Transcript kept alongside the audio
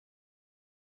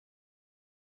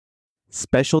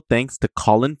Special thanks to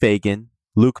Colin Fagan,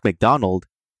 Luke McDonald,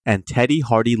 and Teddy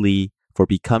Hardy Lee for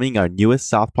becoming our newest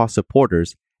Southpaw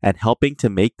supporters and helping to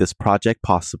make this project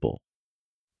possible.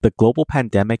 The global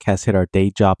pandemic has hit our day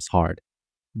jobs hard.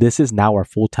 This is now our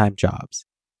full-time jobs.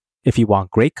 If you want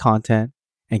great content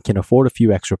and can afford a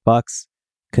few extra bucks,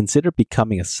 consider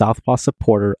becoming a Southpaw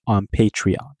supporter on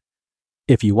Patreon.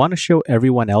 If you want to show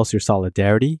everyone else your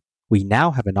solidarity, we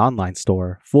now have an online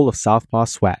store full of Southpaw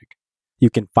swag. You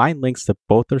can find links to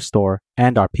both our store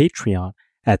and our Patreon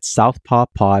at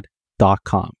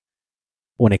southpawpod.com.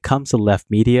 When it comes to Left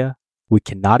Media, we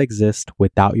cannot exist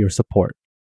without your support.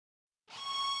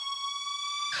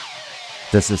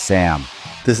 This is Sam.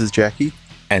 This is Jackie.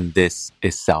 And this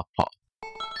is Southpaw.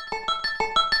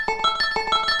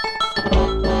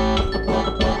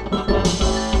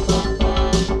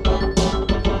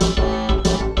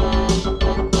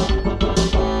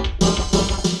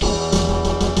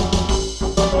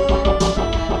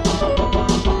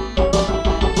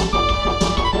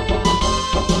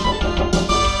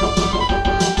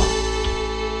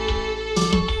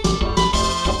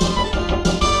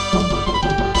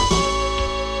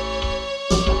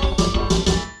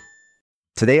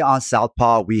 Today on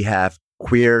Southpaw, we have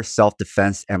queer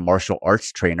self-defense and martial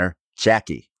arts trainer,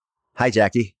 Jackie. Hi,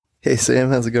 Jackie. Hey, Sam.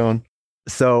 How's it going?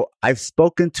 So I've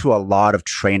spoken to a lot of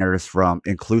trainers from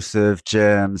inclusive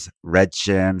gyms, red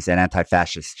gyms, and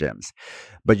anti-fascist gyms.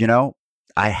 But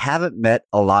I haven't met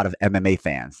a lot of MMA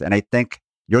fans. And I think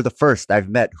you're the first I've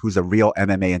met who's a real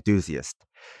MMA enthusiast.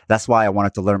 That's why I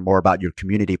wanted to learn more about your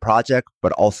community project,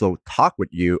 but also talk with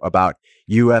you about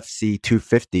UFC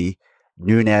 250,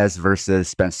 Nunes versus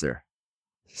Spencer.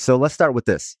 So let's start with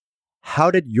this. How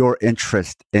did your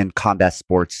interest in combat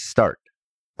sports start?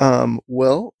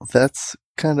 Well, that's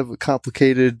kind of a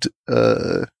complicated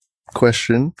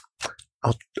question.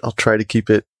 I'll try to keep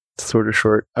it sort of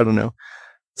short. I don't know.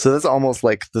 So that's almost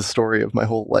like the story of my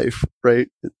whole life, right?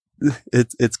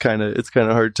 It's kind of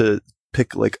hard to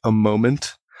pick like a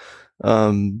moment.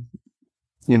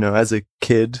 As a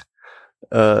kid,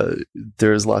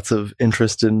 there's lots of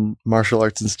interest in martial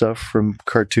arts and stuff from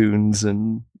cartoons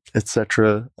and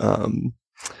etc.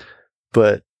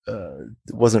 But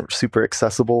it wasn't super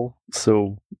accessible,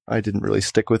 so I didn't really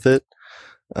stick with it.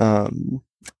 And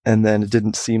then it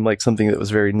didn't seem like something that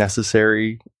was very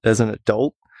necessary as an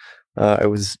adult. I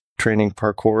was training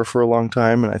parkour for a long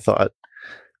time, and I thought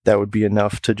that would be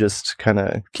enough to just kind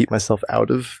of keep myself out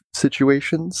of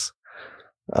situations.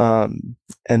 And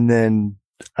then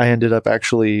I ended up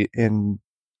actually in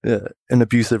an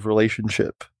abusive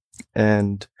relationship,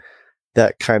 and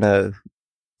that kind of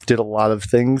did a lot of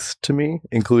things to me,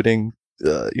 including,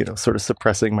 sort of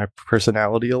suppressing my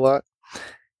personality a lot.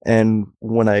 And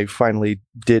when I finally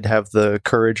did have the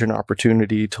courage and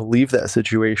opportunity to leave that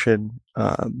situation,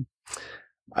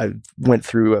 I went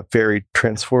through a very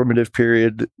transformative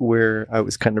period where I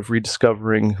was kind of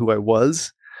rediscovering who I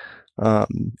was,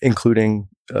 including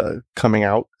coming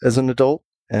out as an adult.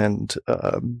 And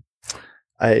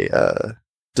I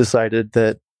decided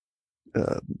that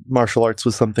martial arts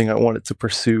was something I wanted to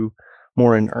pursue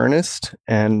more in earnest,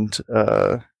 and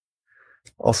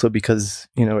also because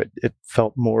it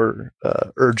felt more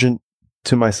urgent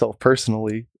to myself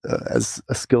personally as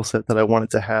a skill set that I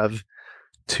wanted to have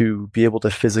to be able to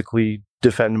physically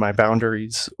defend my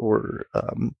boundaries or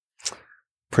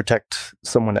protect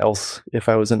someone else if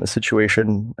I was in a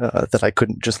situation that I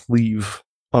couldn't just leave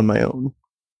on my own.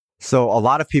 So a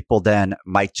lot of people then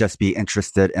might just be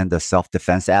interested in the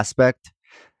self-defense aspect.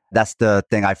 That's the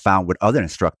thing I found with other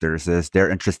instructors is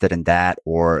they're interested in that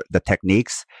or the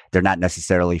techniques. They're not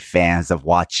necessarily fans of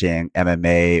watching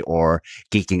MMA or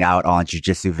geeking out on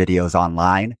jiu-jitsu videos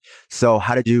online. So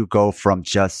how did you go from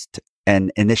just an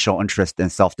initial interest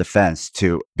in self-defense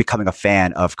to becoming a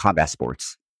fan of combat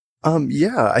sports?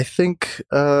 I think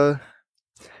that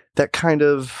kind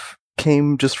of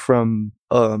came just from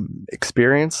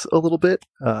experience a little bit.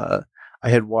 I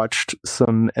had watched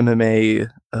some MMA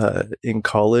in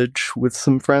college with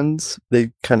some friends.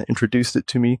 They kind of introduced it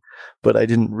to me, but I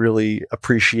didn't really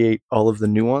appreciate all of the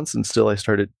nuance until I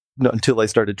started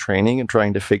training and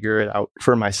trying to figure it out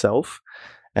for myself.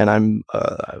 And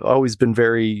I've always been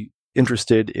very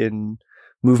interested in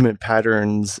movement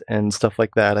patterns and stuff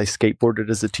like that. I skateboarded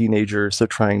as a teenager, so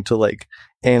trying to like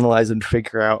analyze and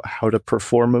figure out how to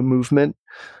perform a movement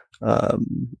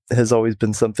has always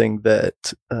been something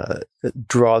that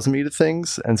draws me to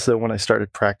things. And so when I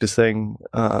started practicing,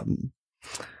 I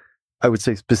would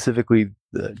say specifically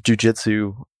the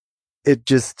jiu-jitsu, it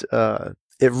just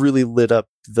it really lit up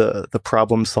the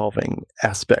problem solving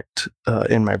aspect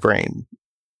in my brain.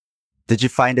 Did you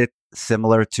find it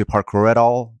similar to parkour at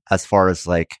all as far as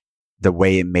like the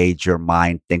way it made your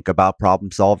mind think about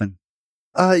problem solving?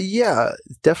 Yeah,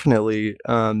 definitely.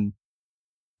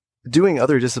 Doing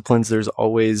other disciplines, there's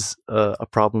always a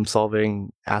problem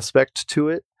solving aspect to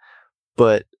it.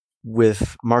 But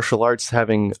with martial arts,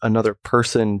 having another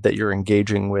person that you're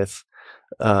engaging with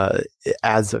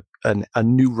adds a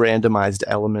new randomized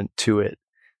element to it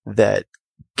that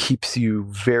keeps you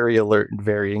very alert and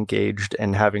very engaged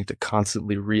and having to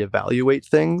constantly reevaluate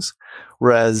things.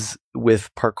 Whereas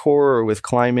with parkour or with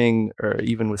climbing or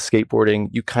even with skateboarding,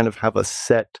 you kind of have a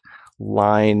set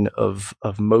line of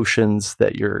motions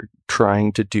that you're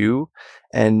trying to do.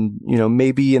 And,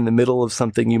 maybe in the middle of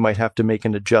something, you might have to make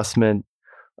an adjustment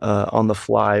on the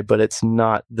fly, but it's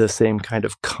not the same kind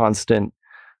of constant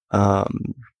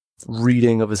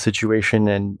reading of a situation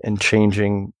and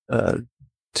changing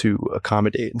to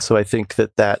accommodate. And so I think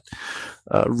that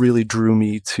really drew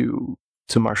me to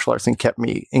martial arts and kept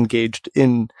me engaged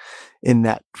in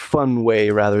that fun way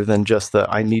rather than just the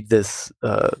I need this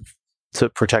to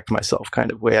protect myself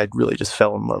kind of way. I really just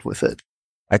fell in love with it.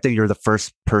 I think you're the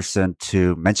first person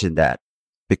to mention that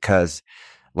because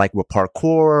like with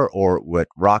parkour or with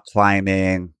rock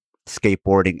climbing,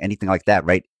 skateboarding, anything like that,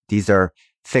 right? These are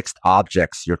fixed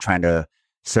objects you're trying to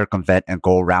circumvent and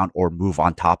go around or move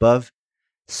on top of.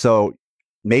 So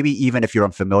maybe even if you're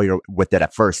unfamiliar with it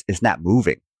at first, it's not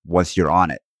moving once you're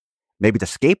on it. Maybe the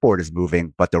skateboard is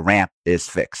moving, but the ramp is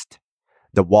fixed.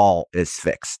 The wall is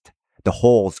fixed. The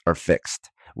holes are fixed.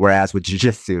 Whereas with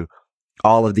jiu-jitsu,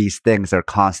 all of these things are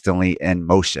constantly in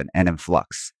motion and in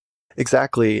flux.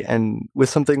 Exactly. And with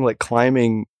something like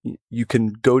climbing, you can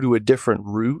go to a different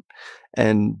route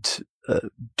and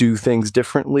do things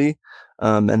differently.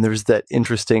 And there's that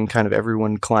interesting kind of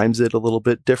everyone climbs it a little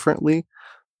bit differently.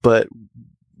 But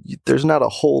there's not a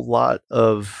whole lot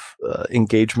of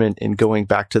engagement in going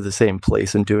back to the same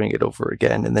place and doing it over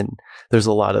again. And then there's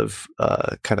a lot of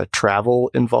kind of travel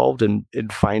involved in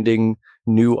finding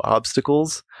new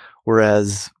obstacles.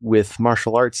 Whereas with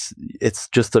martial arts, it's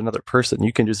just another person.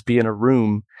 You can just be in a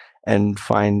room and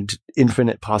find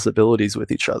infinite possibilities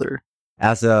with each other.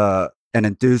 As an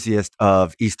enthusiast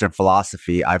of Eastern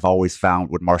philosophy, I've always found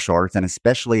with martial arts and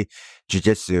especially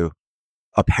jiu-jitsu,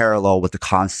 a parallel with the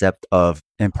concept of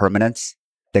impermanence.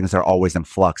 Things are always in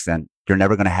flux and you're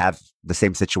never going to have the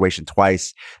same situation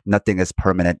twice. Nothing is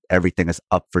permanent. Everything is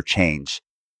up for change.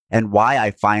 And why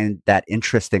I find that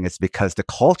interesting is because the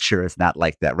culture is not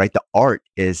like that, right? The art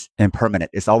is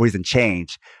impermanent. It's always in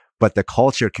change, but the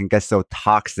culture can get so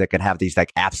toxic and have these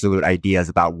like absolute ideas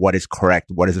about what is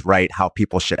correct, what is right, how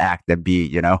people should act and be,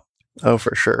 you know? Oh,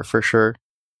 for sure. For sure.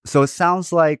 So it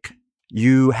sounds like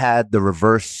you had the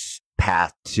reverse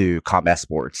path to combat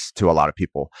sports to a lot of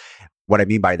people. What I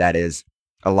mean by that is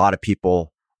a lot of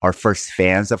people are first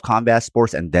fans of combat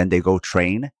sports and then they go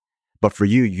train. But for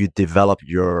you, you develop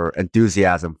your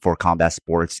enthusiasm for combat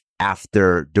sports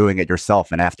after doing it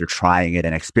yourself and after trying it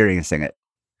and experiencing it.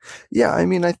 Yeah, I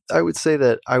mean, I would say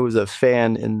that I was a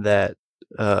fan in that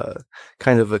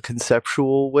kind of a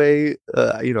conceptual way.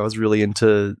 I was really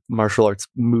into martial arts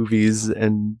movies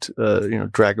and,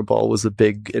 Dragon Ball was a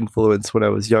big influence when I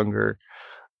was younger.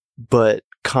 But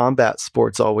combat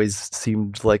sports always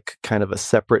seemed like kind of a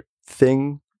separate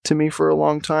thing to me for a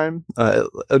long time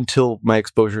until my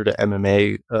exposure to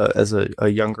MMA as a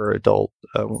younger adult.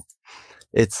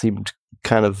 It seemed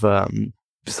kind of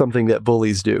something that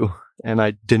bullies do, and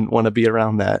I didn't want to be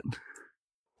around that.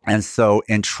 And so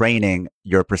in training,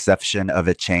 your perception of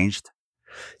it changed?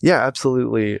 Yeah,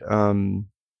 absolutely.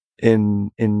 In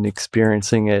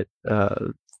experiencing it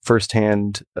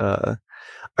firsthand,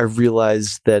 I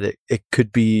realized that it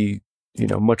could be,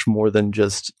 much more than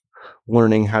just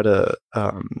learning how to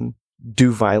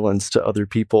do violence to other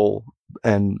people,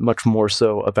 and much more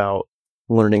so about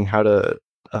learning how to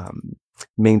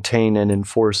maintain and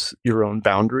enforce your own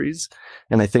boundaries.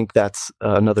 And I think that's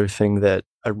another thing that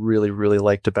I really, really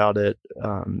liked about it.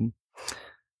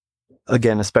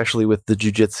 Again, especially with the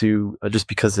jiu-jitsu, just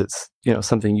because it's,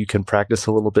 something you can practice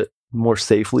a little bit more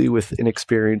safely with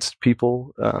inexperienced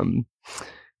people,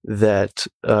 that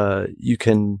you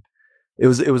can. It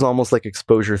was almost like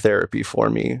exposure therapy for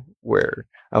me, where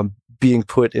I'm being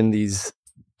put in these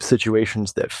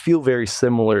situations that feel very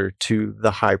similar to the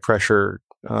high pressure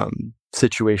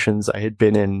situations I had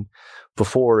been in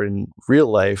before in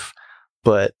real life,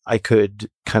 but I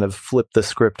could kind of flip the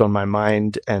script on my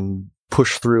mind and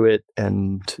push through it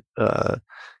and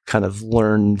kind of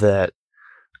learn that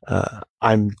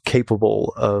I'm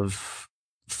capable of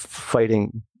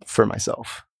fighting for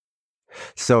myself.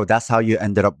 So that's how you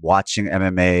ended up watching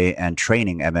MMA and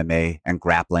training MMA and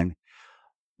grappling.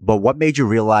 But what made you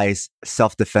realize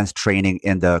self-defense training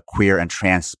in the queer and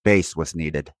trans space was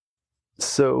needed?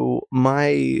 So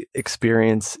my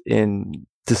experience in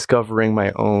discovering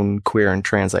my own queer and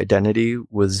trans identity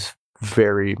was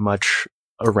very much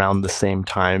around the same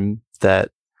time that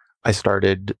I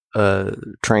started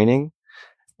training.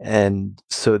 And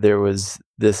so there was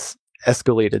this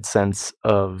escalated sense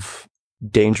of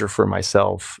danger for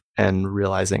myself and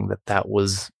realizing that that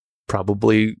was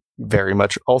probably very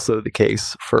much also the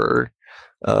case for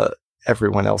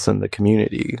everyone else in the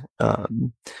community.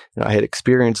 I had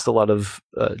experienced a lot of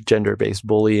gender-based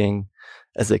bullying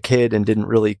as a kid and didn't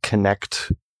really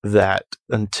connect that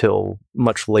until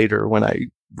much later when I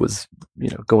was,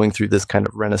 going through this kind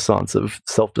of renaissance of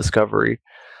self-discovery.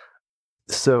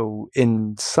 So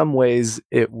in some ways,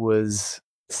 it was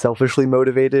selfishly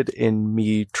motivated in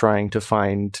me trying to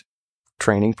find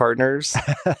training partners.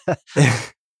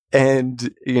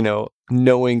 And,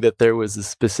 knowing that there was a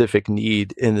specific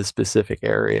need in the specific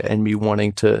area and me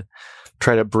wanting to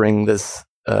try to bring this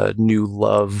new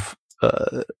love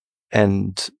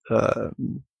and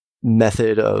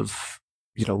method of,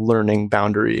 learning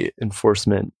boundary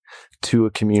enforcement to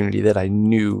a community that I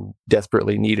knew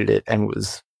desperately needed it and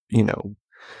was,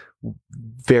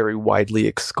 very widely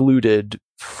excluded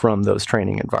from those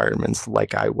training environments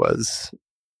like I was.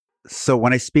 So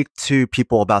when I speak to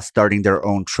people about starting their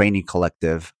own training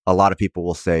collective, a lot of people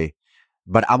will say,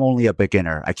 but I'm only a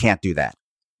beginner. I can't do that.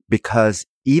 Because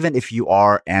even if you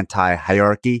are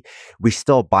anti-hierarchy, we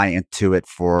still buy into it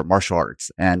for martial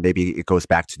arts. And maybe it goes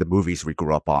back to the movies we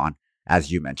grew up on,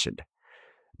 as you mentioned.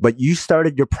 But you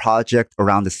started your project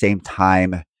around the same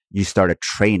time you started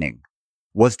training.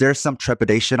 Was there some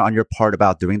trepidation on your part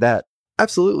about doing that?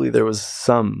 Absolutely. There was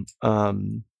some.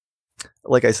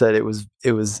 Like I said, it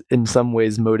was in some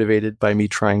ways motivated by me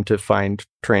trying to find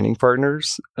training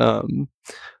partners.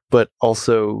 But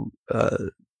also,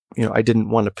 I didn't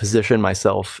want to position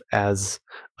myself as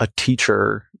a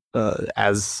teacher,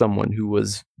 as someone who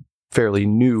was fairly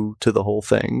new to the whole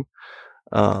thing.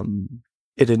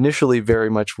 It initially very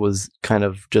much was kind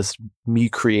of just me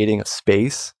creating a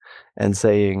space and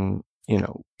saying,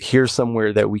 here's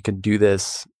somewhere that we can do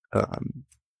this.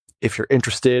 If you're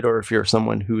interested, or if you're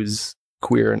someone who's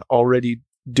queer and already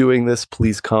doing this,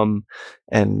 please come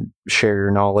and share your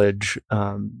knowledge.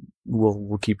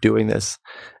 We'll keep doing this.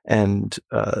 And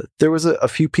there was a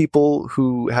few people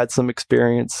who had some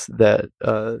experience that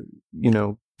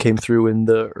came through in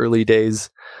the early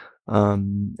days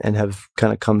and have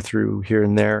kind of come through here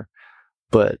and there,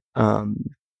 but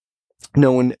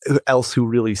no one else who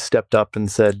really stepped up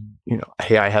and said,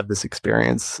 hey, I have this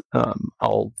experience.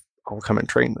 I'll come and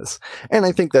train this. And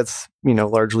I think that's,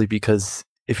 largely because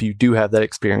if you do have that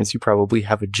experience, you probably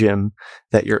have a gym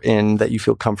that you're in that you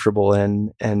feel comfortable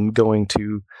in, and going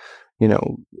to,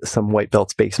 some white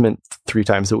belt's basement 3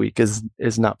 times a week is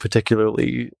not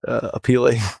particularly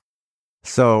appealing.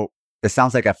 So it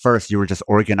sounds like at first you were just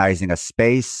organizing a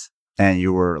space and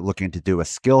you were looking to do a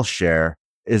skill share.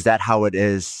 Is that how it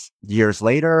is years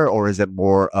later, or is it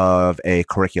more of a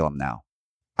curriculum now?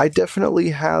 I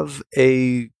definitely have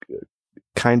a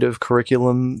kind of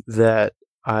curriculum that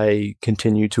I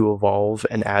continue to evolve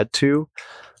and add to,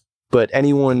 but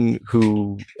anyone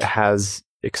who has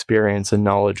experience and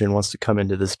knowledge and wants to come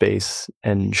into the space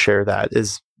and share that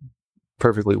is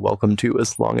perfectly welcome to,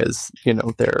 as long as,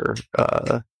 they're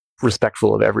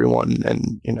respectful of everyone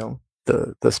and,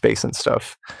 the space and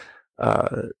stuff.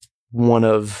 One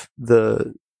of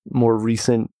the more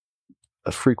recent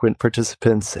frequent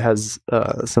participants has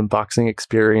some boxing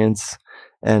experience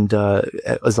and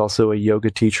is also a yoga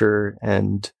teacher,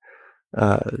 and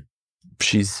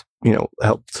she's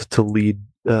helped to lead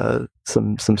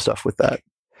some stuff with that.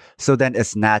 So then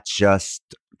it's not just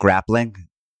grappling?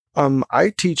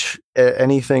 I teach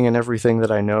anything and everything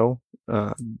that I know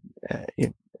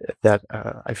that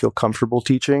I feel comfortable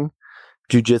teaching.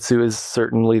 Jiu-jitsu is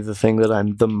certainly the thing that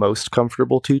I'm the most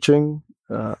comfortable teaching,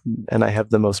 and I have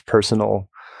the most personal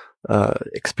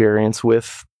experience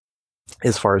with,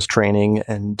 as far as training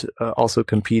and also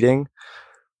competing.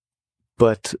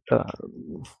 But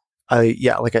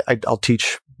I'll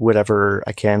teach whatever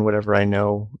I can, whatever I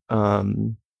know.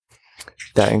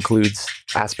 That includes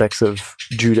aspects of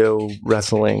judo,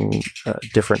 wrestling,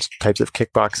 different types of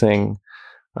kickboxing.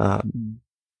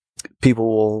 People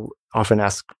will often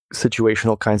ask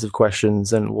situational kinds of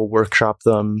questions, and we'll workshop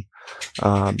them.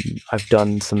 I've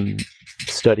done some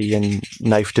study in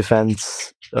knife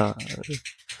defense.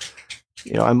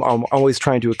 I'm always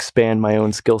trying to expand my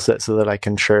own skill set so that I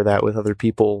can share that with other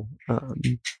people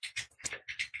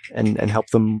and help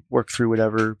them work through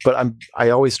whatever. But I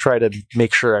always try to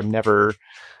make sure I'm never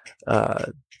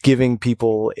giving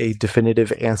people a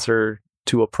definitive answer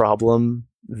to a problem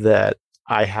that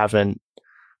I haven't,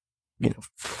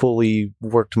 fully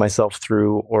worked myself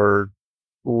through or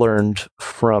learned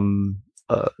from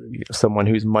someone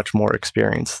who's much more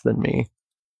experienced than me.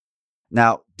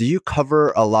 Now, do you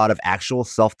cover a lot of actual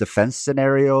self-defense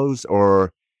scenarios,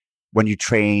 or when you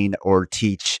train or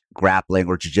teach grappling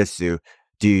or jiu-jitsu,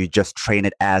 do you just train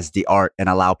it as the art and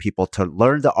allow people to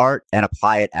learn the art and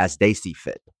apply it as they see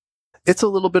fit? It's a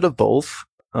little bit of both.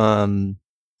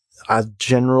 I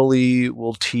generally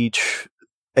will teach,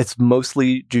 it's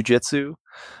mostly jiu-jitsu.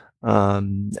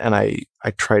 And I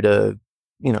try to,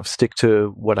 stick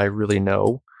to what I really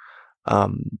know.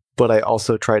 But I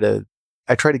also try to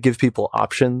give people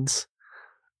options,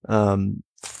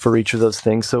 for each of those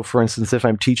things. So for instance, if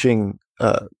I'm teaching,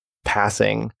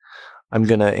 passing, I'm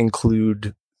going to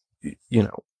include,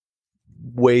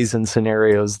 ways and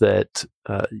scenarios that,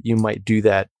 you might do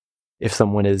that if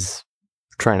someone is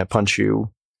trying to punch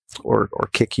you or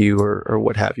kick you or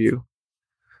what have you.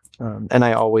 And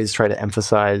I always try to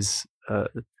emphasize,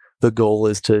 the goal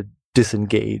is to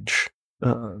disengage,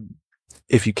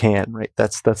 if you can, right?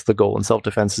 That's the goal in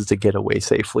self-defense, is to get away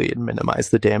safely and minimize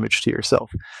the damage to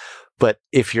yourself. But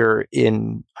if you're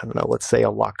in, I don't know, let's say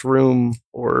a locked room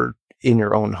or in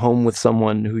your own home with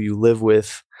someone who you live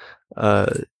with,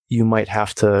 you might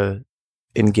have to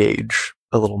engage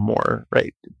a little more,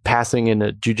 right? Passing in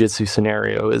a jiu-jitsu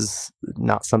scenario is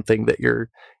not something that you're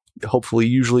hopefully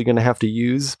usually going to have to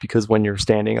use, because when you're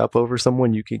standing up over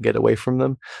someone, you can get away from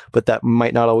them. But that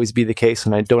might not always be the case,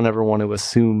 and I don't ever want to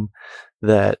assume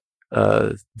that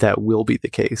that will be the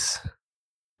case.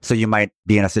 So you might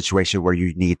be in a situation where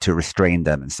you need to restrain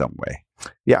them in some way.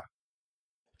 Yeah.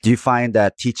 Do you find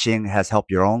that teaching has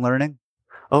helped your own learning?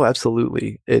 Oh,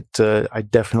 absolutely. I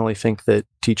definitely think that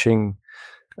teaching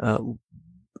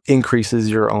increases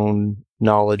your own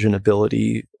knowledge and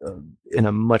ability in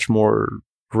a much more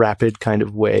rapid kind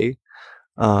of way.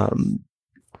 And,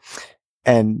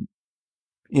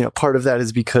 part of that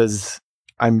is because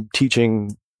I'm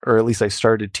teaching, or at least I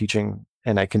started teaching,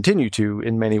 and I continue to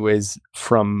in many ways,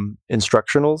 from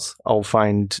instructionals. I'll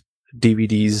find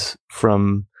DVDs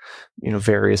from,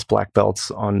 various black belts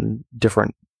on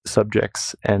different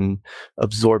subjects and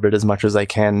absorb it as much as I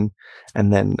can.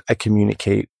 And then I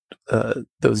communicate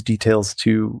those details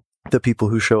to the people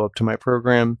who show up to my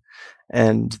program.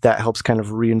 And that helps kind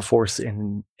of reinforce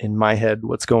in my head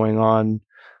what's going on.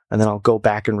 And then I'll go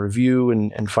back and review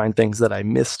and find things that I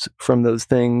missed from those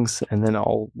things. And then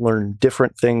I'll learn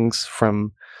different things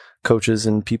from coaches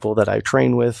and people that I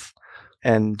train with.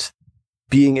 And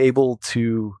being able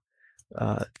to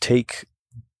take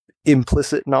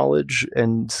implicit knowledge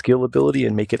and skill ability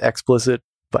and make it explicit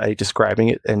by describing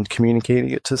it and communicating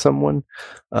it to someone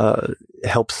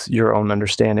helps your own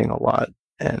understanding a lot.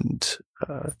 And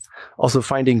also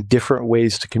finding different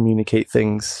ways to communicate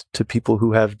things to people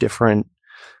who have different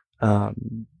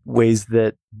ways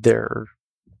that they're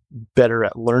better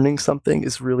at learning something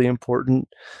is really important.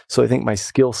 So I think my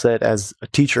skill set as a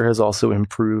teacher has also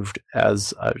improved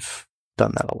as I've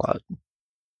done that a lot.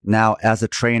 Now, as a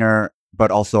trainer, but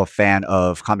also a fan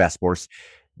of combat sports,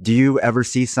 do you ever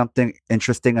see something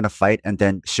interesting in a fight and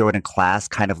then show it in class,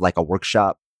 kind of like a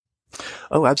workshop?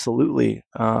 Oh, absolutely.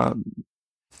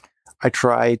 I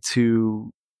try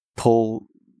to pull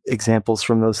examples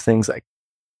from those things.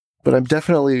 But I'm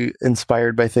definitely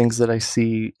inspired by things that I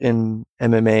see in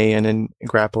MMA and in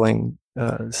grappling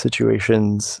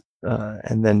situations,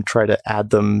 and then try to add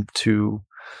them to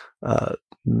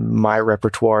my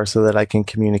repertoire so that I can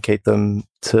communicate them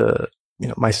to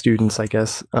my students, I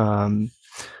guess.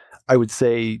 I would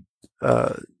say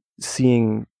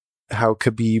seeing how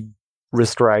Khabib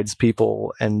wrist rides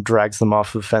people and drags them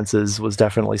off of fences was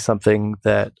definitely something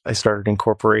that I started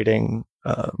incorporating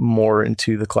more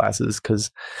into the classes, because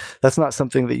that's not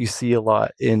something that you see a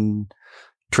lot in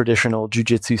traditional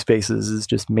jiu-jitsu spaces, is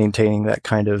just maintaining that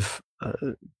kind of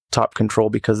top control,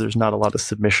 because there's not a lot of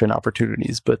submission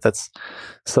opportunities. But that's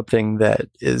something that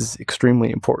is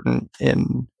extremely important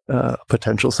in a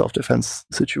potential self-defense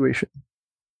situation.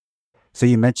 So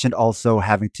you mentioned also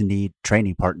having to need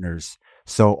training partners.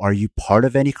 So are you part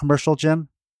of any commercial gym?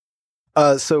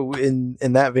 So in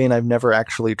that vein, I've never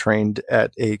actually trained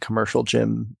at a commercial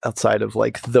gym outside of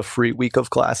like the free week of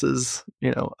classes.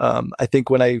 I think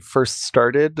when I first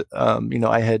started,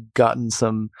 I had gotten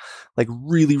some like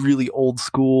really, really old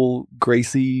school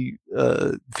Gracie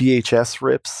VHS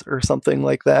rips or something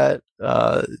like that,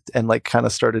 and like kind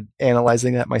of started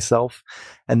analyzing that myself.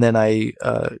 And then I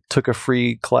took a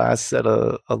free class at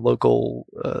a local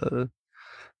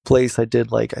place. I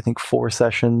did like, I think 4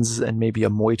 sessions and maybe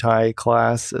a Muay Thai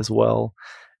class as well.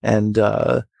 And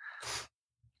I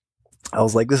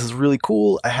was like, this is really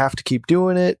cool. I have to keep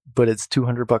doing it, but it's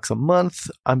 $200 a month.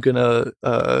 I'm going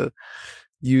to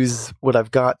use what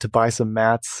I've got to buy some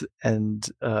mats and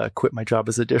quit my job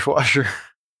as a dishwasher.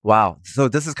 Wow. So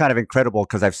this is kind of incredible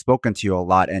because I've spoken to you a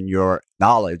lot, and your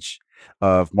knowledge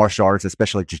of martial arts,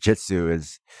 especially jiu-jitsu,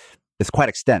 is quite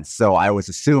extensive. So I was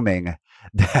assuming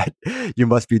that you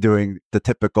must be doing the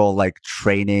typical like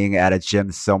training at a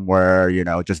gym somewhere,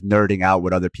 just nerding out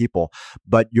with other people.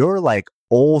 But you're like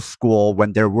old school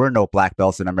when there were no black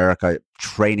belts in America,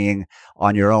 training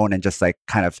on your own and just like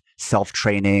kind of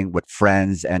self-training with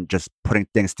friends and just putting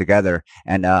things together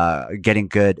and getting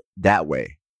good that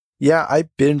way. Yeah, I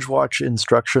binge watch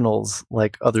instructionals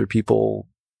like other people,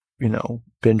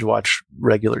 binge watch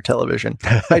regular television.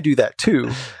 I do that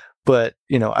too. But,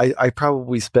 I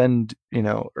probably spend,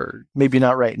 or maybe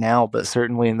not right now, but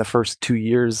certainly in the first 2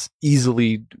 years,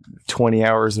 easily 20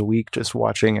 hours a week just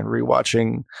watching and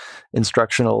rewatching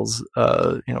instructionals.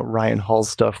 Ryan Hall's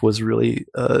stuff was really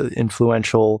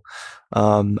influential.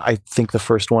 I think the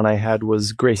first one I had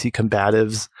was Gracie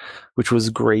Combatives, which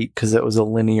was great because it was a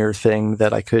linear thing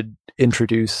that I could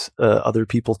introduce other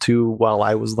people to while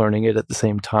I was learning it at the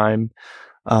same time.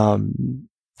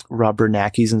 Rob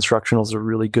Bernanke's instructionals are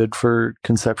really good for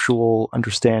conceptual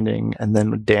understanding. And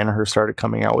then when Danaher started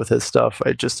coming out with his stuff,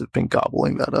 I just have been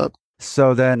gobbling that up.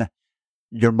 So then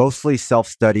you're mostly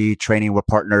self-study, training with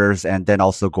partners, and then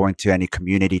also going to any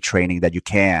community training that you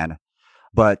can.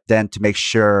 But then to make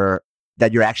sure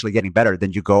that you're actually getting better,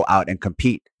 then you go out and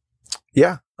compete.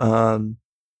 Yeah.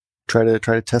 Try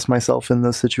to test myself in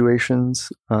those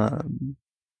situations. I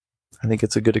think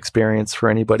it's a good experience for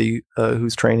anybody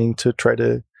who's training to try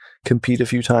to compete a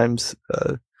few times.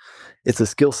 It's a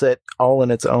skill set all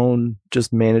in its own,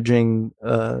 just managing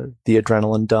the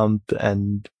adrenaline dump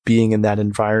and being in that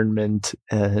environment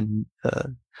and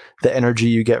the energy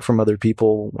you get from other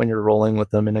people when you're rolling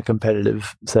with them in a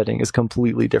competitive setting is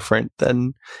completely different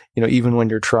than, even when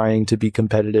you're trying to be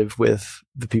competitive with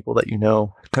the people that you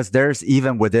know. Because there's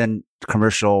even within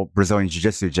commercial Brazilian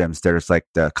Jiu-Jitsu gyms, there's like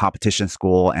the competition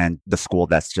school and the school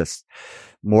that's just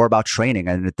more about training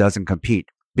and it doesn't compete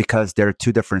because they're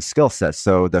two different skill sets.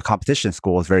 So the competition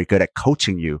school is very good at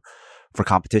coaching you for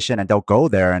competition and they'll go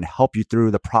there and help you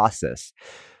through the process.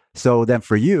 So then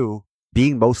for you,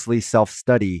 being mostly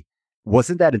self-study,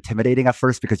 wasn't that intimidating at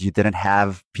first because you didn't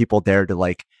have people there to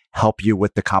like help you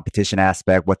with the competition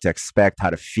aspect, what to expect, how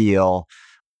to feel?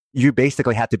 You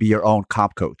basically had to be your own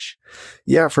comp coach.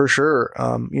 Yeah, for sure.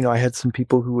 I had some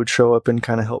people who would show up and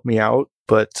kind of help me out,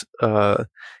 but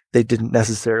they didn't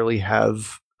necessarily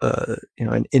have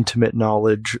an intimate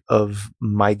knowledge of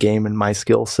my game and my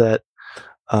skill set.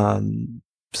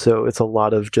 So it's a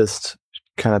lot of just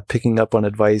kind of picking up on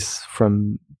advice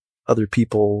from other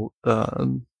people,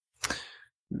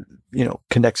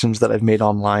 connections that I've made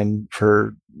online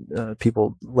for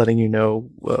people letting you know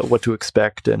what to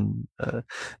expect. And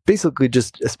basically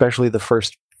just, especially the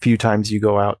first few times you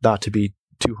go out, not to be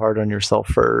too hard on yourself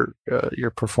for your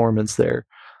performance there.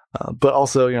 But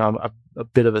also, I'm a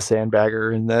bit of a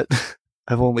sandbagger in that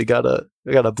I've only got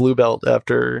a blue belt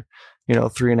after,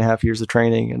 3.5 years of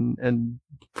training and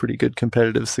pretty good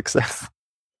competitive success.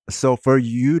 So for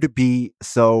you to be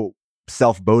so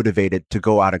self-motivated to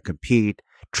go out and compete,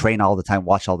 train all the time,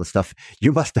 watch all the stuff,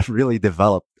 you must have really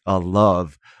developed a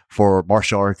love for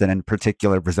martial arts and in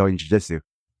particular Brazilian Jiu-Jitsu.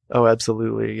 Oh,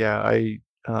 absolutely. Yeah. I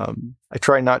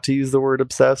try not to use the word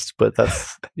obsessed, but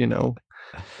that's,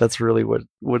 that's really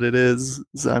what it is.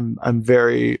 I'm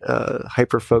very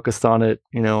hyper focused on it.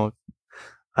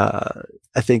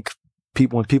 I think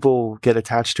when people get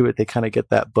attached to it, they kind of get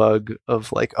that bug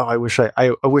of like, oh, I wish I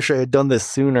had done this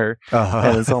sooner.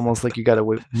 And it's almost like you got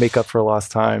to make up for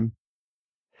lost time.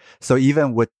 So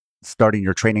even with starting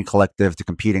your training collective to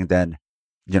competing, then,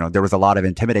 there was a lot of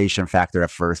intimidation factor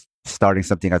at first, starting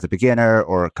something as a beginner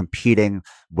or competing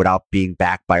without being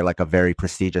backed by like a very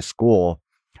prestigious school.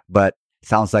 But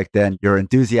sounds like then your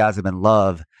enthusiasm and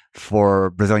love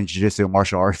for Brazilian Jiu-Jitsu and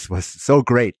martial arts was so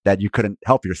great that you couldn't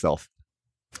help yourself.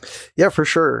 Yeah, for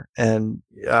sure. And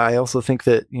I also think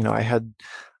that, I had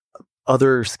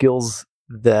other skills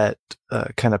that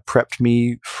kind of prepped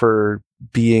me for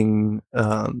being,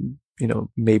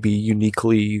 maybe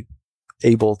uniquely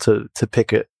able to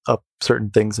pick up certain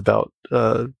things about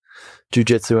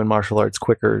jiu-jitsu and martial arts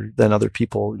quicker than other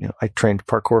people. I trained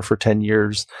parkour for 10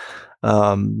 years.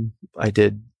 I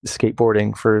did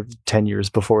skateboarding for 10 years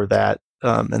before that.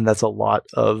 And that's a lot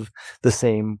of the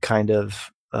same kind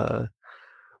of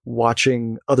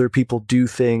watching other people do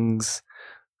things,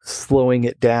 slowing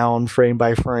it down frame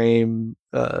by frame,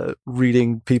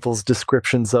 reading people's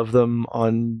descriptions of them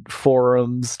on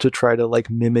forums to try to like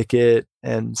mimic it.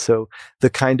 And so the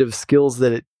kind of skills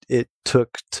that it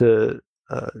took to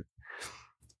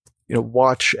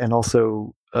watch and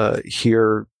also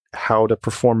hear how to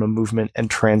perform a movement and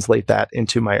translate that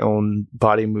into my own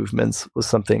body movements was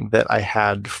something that I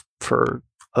had for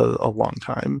a long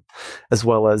time, as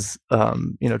well as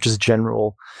just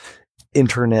general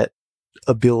internet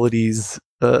abilities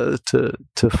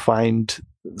to find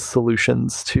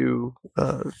solutions to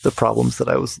the problems that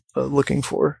I was looking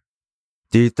for.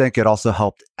 Do you think it also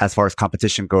helped as far as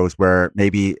competition goes, where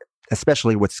maybe,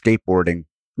 especially with skateboarding,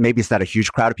 maybe it's not a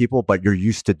huge crowd of people, but you're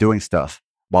used to doing stuff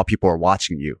while people are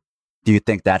watching you? Do you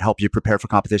think that helped you prepare for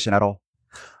competition at all?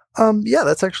 Yeah,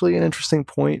 that's actually an interesting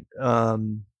point.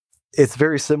 It's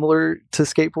very similar to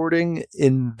skateboarding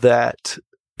in that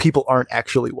people aren't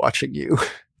actually watching you.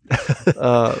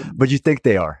 But you think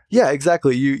they are. Yeah,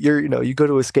 exactly. You go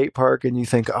to a skate park and you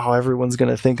think, oh, everyone's going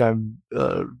to think I'm,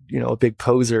 a big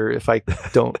poser if I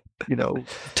don't,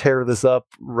 tear this up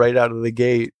right out of the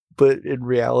gate. But in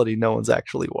reality, no one's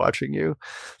actually watching you.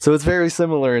 So it's very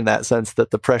similar in that sense that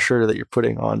the pressure that you're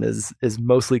putting on is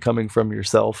mostly coming from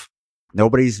yourself.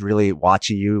 Nobody's really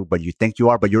watching you, but you think you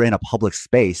are, but you're in a public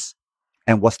space.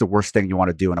 And what's the worst thing you want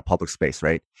to do in a public space,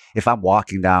 right? If I'm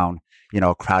walking down,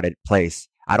 a crowded place,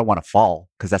 I don't want to fall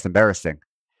because that's embarrassing.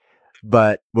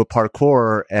 But with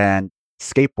parkour and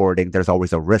skateboarding, there's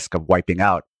always a risk of wiping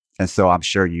out. And so I'm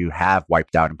sure you have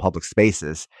wiped out in public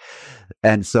spaces.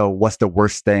 And so what's the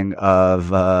worst thing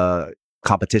of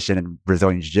competition in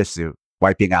Brazilian Jiu-Jitsu?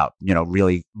 Wiping out,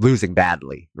 really losing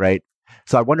badly, right?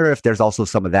 So I wonder if there's also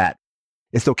some of that.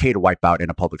 It's okay to wipe out in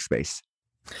a public space.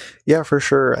 Yeah, for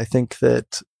sure. I think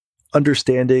that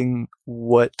understanding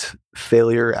what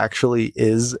failure actually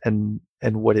is and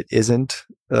what it isn't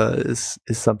is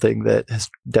something that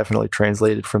has definitely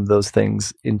translated from those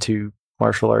things into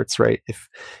martial arts, right? If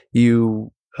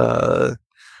you, I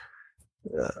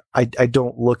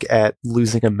don't look at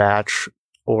losing a match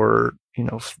or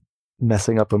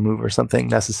messing up a move or something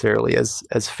necessarily as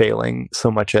failing, so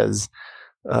much as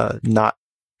not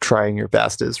trying your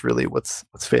best is really what's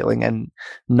failing, and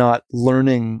not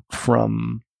learning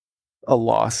from a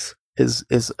loss is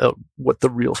what the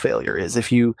real failure is.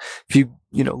 If you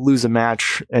lose a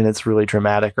match and it's really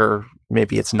dramatic, or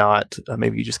maybe it's not,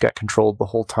 maybe you just got controlled the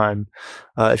whole time.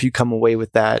 If you come away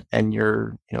with that and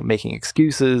you're making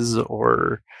excuses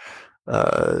or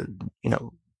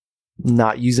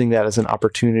not using that as an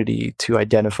opportunity to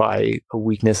identify a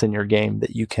weakness in your game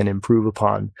that you can improve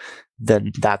upon,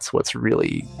 then that's what's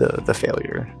really the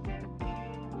failure.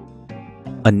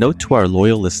 A note to our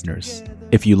loyal listeners: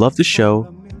 if you love the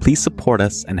show, please support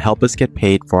us and help us get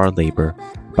paid for our labor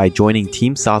by joining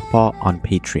Team Southpaw on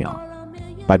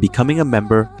Patreon. By becoming a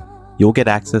member, you'll get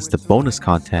access to bonus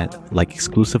content like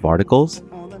exclusive articles,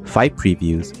 fight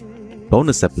previews,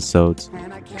 bonus episodes,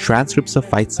 transcripts of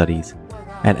fight studies,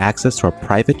 and access to our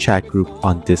private chat group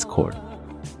on Discord.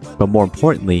 But more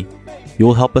importantly, you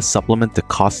will help us supplement the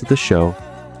cost of the show,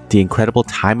 the incredible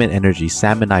time and energy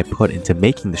Sam and I put into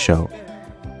making the show,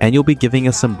 and you'll be giving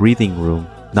us some breathing room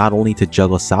not only to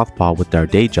juggle Southpaw with our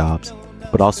day jobs,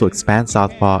 but also expand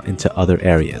Southpaw into other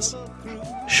areas.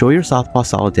 Show your Southpaw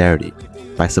solidarity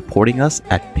by supporting us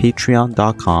at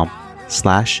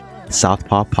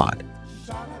patreon.com/southpawpod.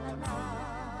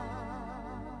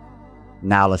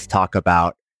 Now let's talk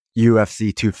about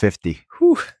UFC 250.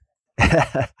 Whew.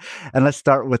 And let's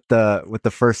start with the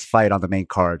first fight on the main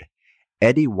card.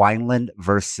 Eddie Wineland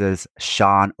versus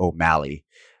Sean O'Malley,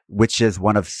 which is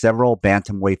one of several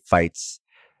bantamweight fights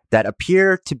that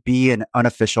appear to be an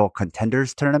unofficial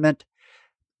contenders tournament.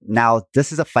 Now,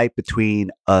 this is a fight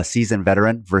between a seasoned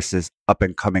veteran versus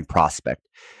up-and-coming prospect.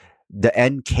 The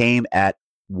end came at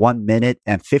 1 minute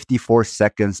and 54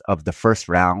 seconds of the first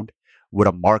round with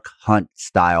a Mark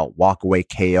Hunt-style walkaway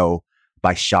KO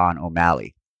by Sean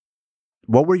O'Malley.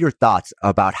 What were your thoughts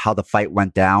about how the fight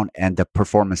went down and the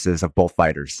performances of both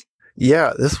fighters?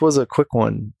 Yeah, this was a quick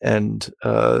one, and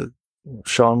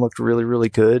Sean looked really, really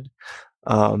good.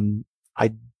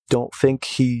 I don't think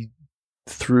he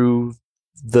threw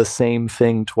the same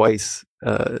thing twice,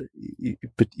 but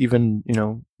even,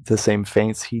 the same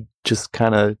feints, he just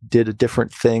kind of did a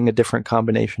different thing, a different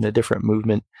combination, a different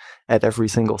movement at every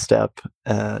single step.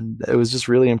 And it was just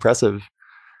really impressive.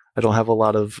 I don't have a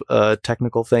lot of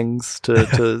technical things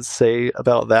to say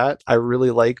about that. I really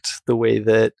liked the way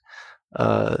that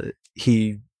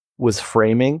he was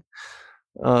framing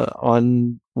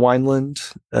on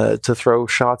Wineland to throw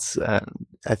shots. And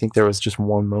I think there was just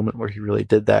one moment where he really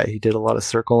did that. He did a lot of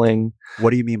circling.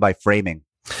 What do you mean by framing?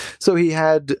 So he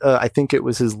had, I think it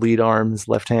was his lead arm, his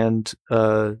left hand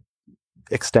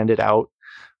extended out,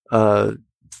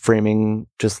 framing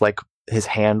just like his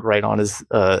hand right on his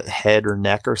head or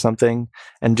neck or something,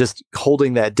 and just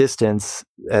holding that distance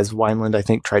as Wineland, I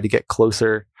think, tried to get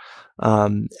closer.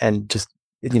 And just,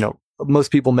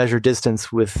 most people measure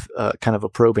distance with kind of a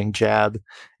probing jab,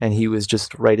 and he was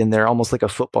just right in there, almost like a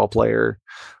football player,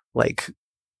 like,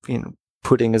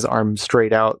 putting his arm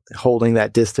straight out, holding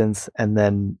that distance, and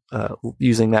then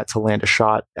using that to land a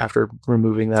shot after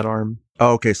removing that arm.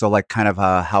 Oh, okay, so like kind of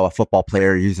how a football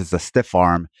player uses a stiff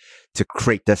arm to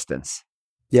create distance.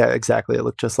 Yeah, exactly. It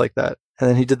looked just like that. And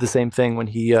then he did the same thing when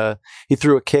he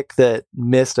threw a kick that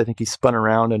missed. I think he spun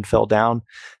around and fell down,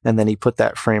 and then he put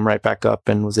that frame right back up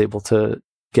and was able to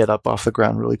get up off the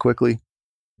ground really quickly.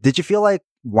 Did you feel like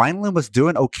Wineland was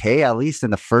doing okay, at least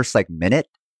in the first minute,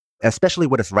 especially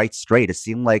with his right straight? It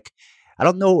seemed like, I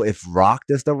don't know if rocked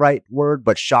is the right word,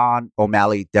 but Sean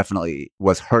O'Malley definitely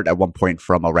was hurt at one point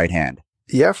from a right hand.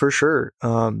 Yeah, for sure.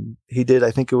 He did.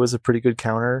 I think it was a pretty good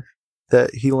counter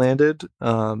that he landed,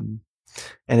 and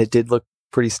it did look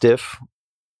pretty stiff.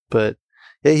 But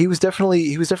yeah, he was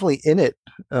definitely in it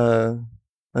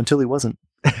until he wasn't.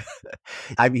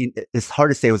 I mean, it's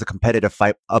hard to say it was a competitive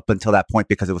fight up until that point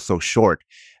because it was so short.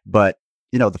 But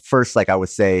the first, I would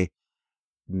say,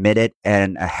 minute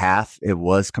and a half, it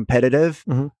was competitive.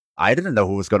 Mm-hmm. I didn't know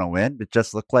who was going to win. It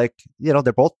just looked like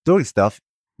they're both doing stuff.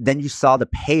 Then you saw the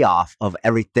payoff of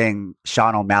everything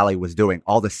Sean O'Malley was doing,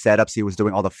 all the setups he was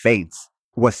doing, all the feints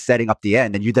was setting up the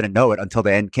end, and you didn't know it until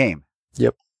the end came.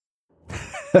 Yep.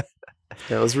 Yeah,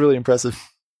 it was really impressive.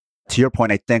 To your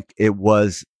point, I think it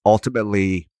was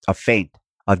ultimately a feint,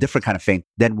 a different kind of feint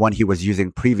than one he was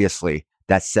using previously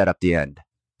that set up the end.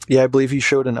 Yeah, I believe he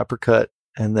showed an uppercut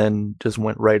and then just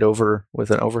went right over with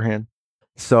an overhand.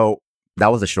 So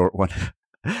that was a short one.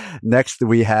 Next,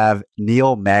 we have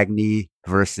Neil Magny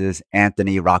versus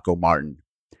Anthony Rocco Martin.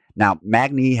 Now,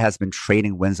 Magny has been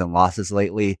trading wins and losses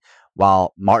lately,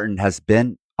 while Martin has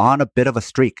been on a bit of a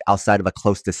streak outside of a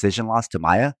close decision loss to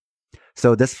Maia.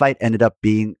 So this fight ended up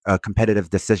being a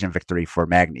competitive decision victory for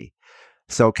Magny.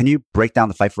 So can you break down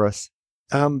the fight for us?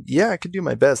 Yeah, I could do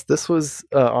my best. This was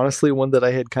honestly one that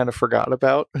I had kind of forgot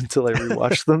about until I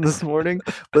rewatched them this morning.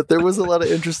 But there was a lot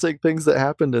of interesting things that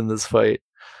happened in this fight.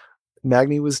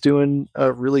 Magny was doing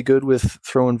really good with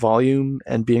throwing volume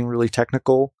and being really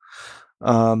technical.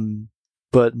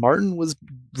 But Martin was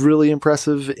really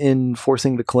impressive in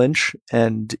forcing the clinch.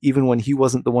 And even when he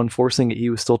wasn't the one forcing it, he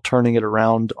was still turning it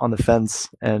around on the fence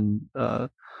and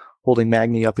holding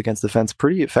Magny up against the fence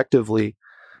pretty effectively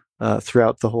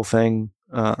throughout the whole thing.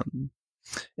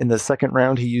 In the second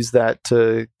round, he used that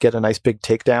to get a nice big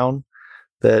takedown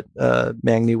that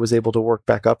Magny was able to work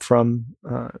back up from.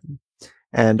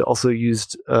 And also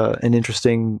used an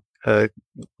interesting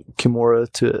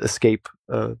Kimura to escape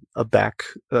a back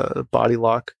body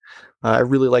lock. I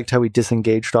really liked how he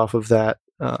disengaged off of that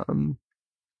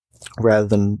rather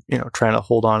than trying to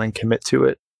hold on and commit to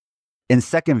it. In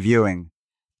second viewing,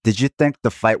 did you think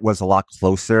the fight was a lot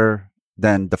closer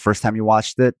than the first time you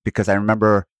watched it? Because I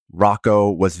remember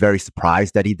Rocco was very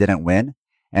surprised that he didn't win.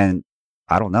 And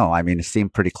I don't know. I mean, it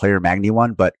seemed pretty clear Magny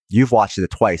won, but you've watched it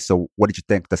twice. So what did you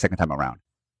think the second time around?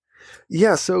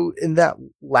 Yeah, so in that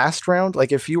last round,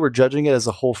 if you were judging it as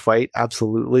a whole fight,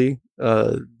 absolutely,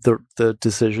 the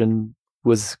decision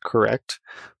was correct.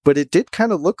 But it did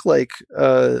kind of look like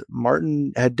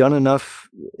Martin had done enough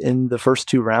in the first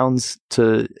two rounds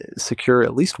to secure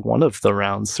at least one of the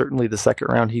rounds. Certainly the second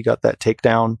round, he got that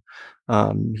takedown.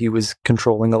 He was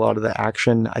controlling a lot of the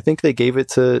action. I think they gave it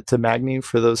to Magny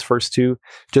for those first two,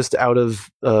 just out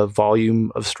of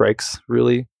volume of strikes,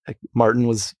 really. Martin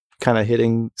was kind of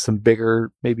hitting some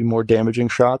bigger, maybe more damaging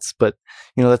shots, but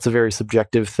that's a very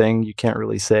subjective thing. You can't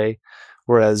really say.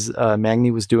 Whereas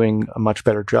Magny was doing a much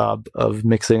better job of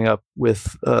mixing up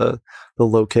with the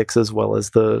low kicks as well as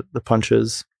the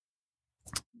punches.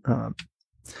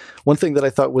 One thing that I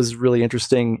thought was really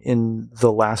interesting in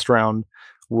the last round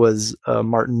was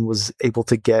Martin was able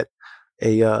to get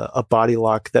a body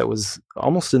lock that was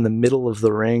almost in the middle of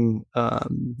the ring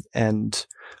and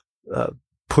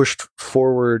pushed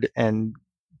forward and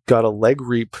got a leg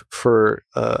reap for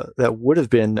that would have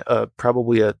been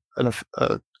probably a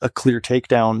clear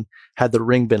takedown had the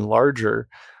ring been larger,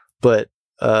 but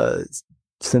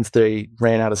since they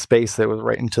ran out of space, they was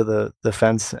right into the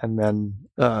fence, and then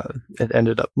it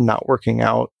ended up not working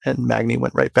out, and Magny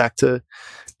went right back to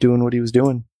doing what he was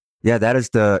doing. Yeah, that is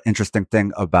the interesting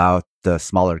thing about the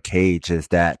smaller cage, is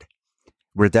that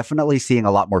we're definitely seeing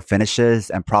a lot more finishes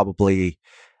and probably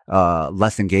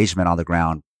less engagement on the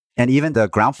ground. And even the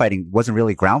ground fighting wasn't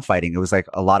really ground fighting. It was like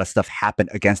a lot of stuff happened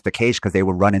against the cage because they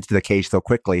would run into the cage so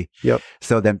quickly. Yep.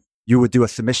 So then you would do a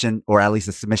submission or at least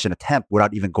a submission attempt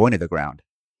without even going to the ground.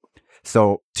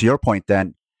 So to your point,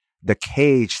 then the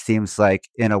cage seems like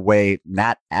in a way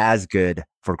not as good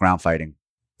for ground fighting.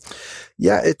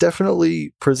 Yeah, it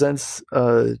definitely presents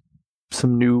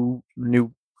some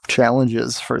new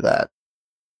challenges for that.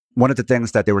 One of the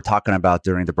things that they were talking about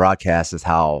during the broadcast is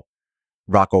how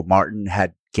Rocco Martin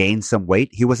had gained some weight.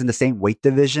 He was in the same weight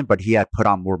division, but he had put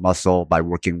on more muscle by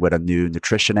working with a new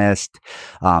nutritionist,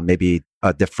 maybe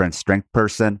a different strength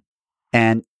person.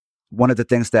 And one of the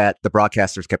things that the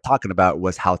broadcasters kept talking about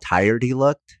was how tired he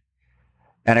looked.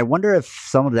 And I wonder if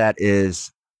some of that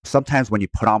is sometimes when you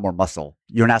put on more muscle,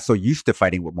 you're not so used to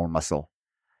fighting with more muscle.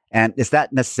 And is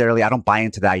that necessarily, I don't buy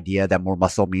into the idea that more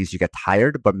muscle means you get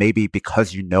tired, but maybe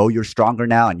because you know you're stronger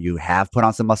now and you have put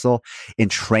on some muscle in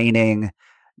training,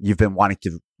 you've been wanting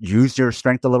to use your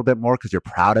strength a little bit more because you're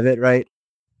proud of it, right?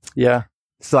 Yeah.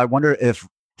 So I wonder if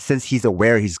since he's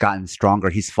aware he's gotten stronger,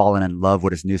 he's fallen in love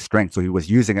with his new strength. So he was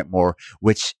using it more,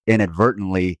 which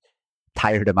inadvertently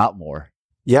tired him out more.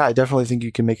 Yeah, I definitely think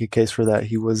you can make a case for that.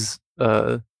 He was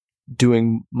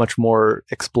doing much more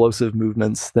explosive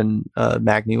movements than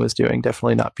Magny was doing,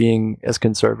 definitely not being as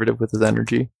conservative with his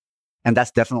energy. And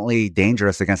that's definitely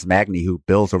dangerous against Magny, who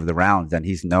builds over the rounds, and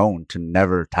he's known to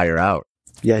never tire out.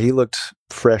 Yeah, he looked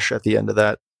fresh at the end of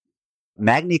that.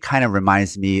 Magny kind of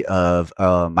reminds me of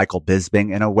Michael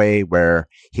Bisping in a way where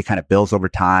he kind of builds over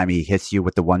time. He hits you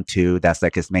with the 1-2. That's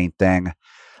like his main thing,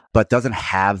 but doesn't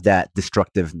have that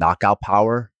destructive knockout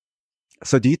power.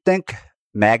 So do you think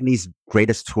Magny's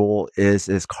greatest tool is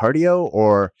cardio,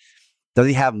 or does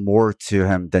he have more to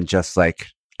him than just like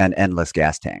an endless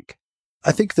gas tank?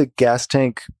 I think the gas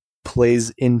tank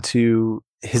plays into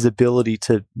his ability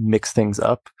to mix things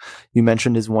up. You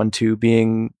mentioned his 1-2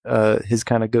 being his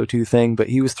kind of go-to thing, but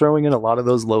he was throwing in a lot of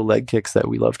those low leg kicks that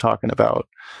we love talking about,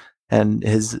 and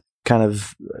his kind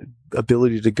of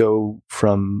ability to go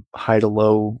from high to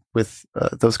low with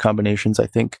those combinations, I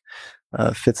think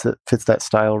fits that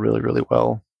style really, really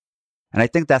well. And I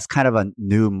think that's kind of a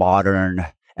new modern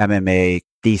MMA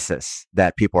thesis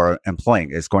that people are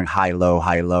employing, is going high,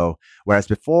 low. Whereas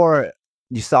before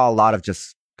you saw a lot of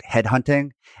just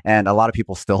headhunting, and a lot of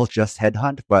people still just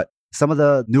headhunt, but some of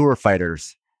the newer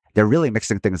fighters, they're really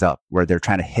mixing things up where they're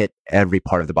trying to hit every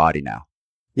part of the body now.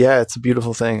 Yeah, it's a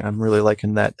beautiful thing. I'm really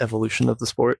liking that evolution of the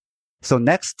sport. So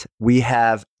next we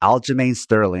have Aljamain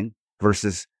Sterling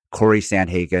versus Corey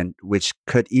Sandhagen, which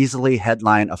could easily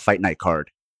headline a fight night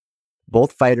card.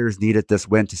 Both fighters needed this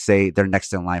win to say they're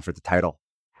next in line for the title.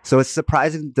 So it's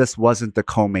surprising this wasn't the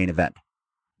co-main event.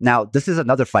 Now, this is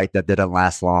another fight that didn't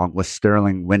last long, with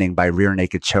Sterling winning by rear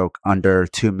naked choke under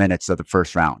 2 minutes of the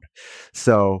first round.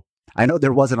 So I know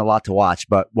there wasn't a lot to watch,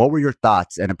 but what were your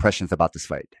thoughts and impressions about this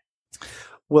fight?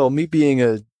 Well, me being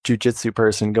a jiu-jitsu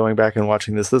person, going back and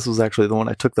watching this was actually the one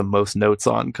I took the most notes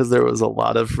on, because there was a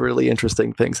lot of really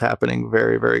interesting things happening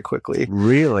very, very quickly.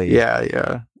 Really?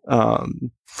 Yeah.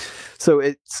 So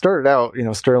it started out,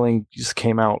 Sterling just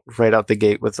came out right out the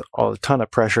gate with a ton of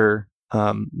pressure,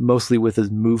 mostly with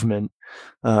his movement,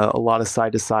 a lot of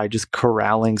side to side, just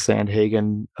corralling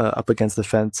Sandhagen up against the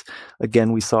fence.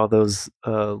 Again, we saw those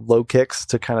low kicks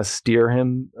to kind of steer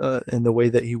him in the way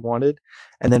that he wanted.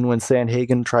 And then when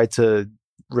Sandhagen tried to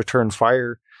return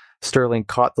fire, Sterling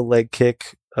caught the leg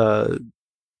kick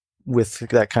with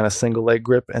that kind of single leg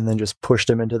grip and then just pushed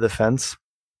him into the fence.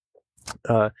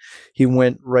 He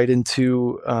went right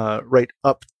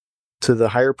up to the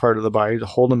higher part of the body to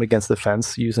hold him against the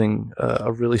fence, using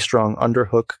a really strong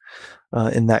underhook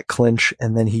in that clinch.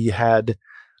 And then he had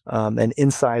an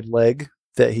inside leg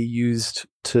that he used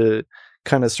to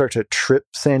kind of start to trip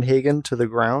Sandhagen to the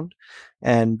ground.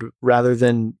 And rather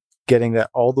than getting that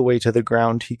all the way to the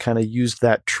ground, he kind of used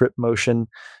that trip motion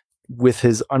with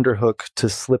his underhook to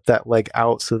slip that leg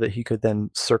out so that he could then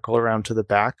circle around to the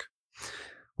back.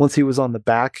 Once he was on the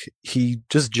back, he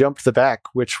just jumped the back,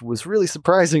 which was really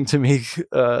surprising to me.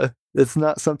 It's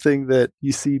not something that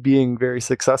you see being very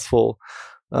successful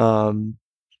on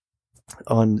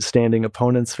standing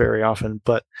opponents very often,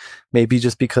 but maybe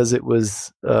just because it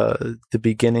was the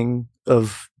beginning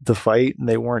of the fight and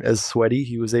they weren't as sweaty,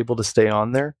 he was able to stay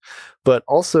on there. But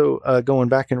also going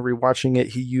back and rewatching it,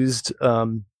 he used a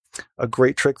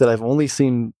great trick that I've only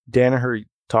seen Danaher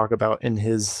talk about in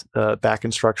his back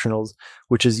instructionals,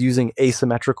 which is using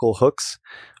asymmetrical hooks,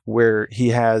 where he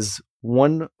has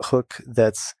one hook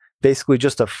that's basically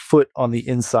just a foot on the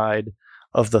inside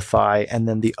of the thigh, and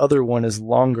then the other one is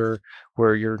longer,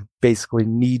 where you're basically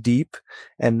knee deep,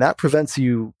 and that prevents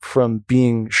you from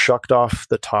being shucked off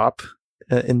the top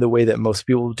in the way that most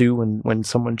people do when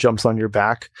someone jumps on your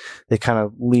back. They kind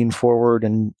of lean forward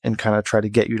and kind of try to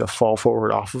get you to fall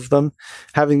forward off of them.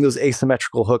 Having those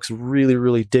asymmetrical hooks really,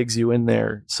 really digs you in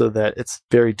there so that it's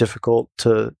very difficult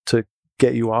to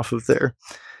get you off of there.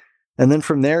 And then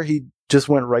from there, he just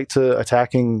went right to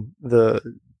attacking the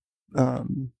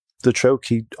choke.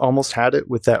 He almost had it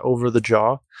with that over the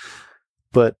jaw,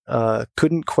 but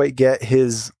couldn't quite get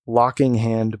his locking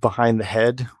hand behind the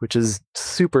head, which is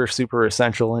super, super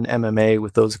essential in MMA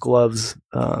with those gloves.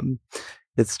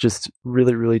 It's just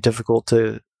really, really difficult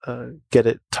to get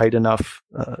it tight enough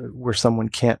where someone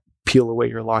can't peel away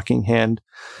your locking hand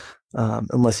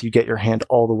unless you get your hand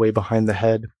all the way behind the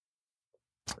head.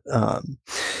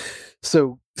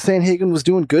 So Sandhagen was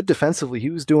doing good defensively.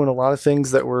 He was doing a lot of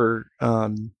things that were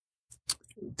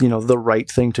the right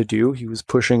thing to do. He was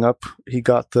pushing up. He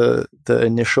got the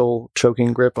initial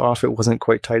choking grip off. It wasn't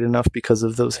quite tight enough because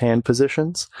of those hand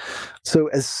positions. So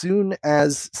as soon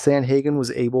as Sandhagen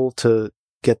was able to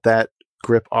get that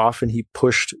grip off and he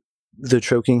pushed the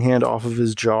choking hand off of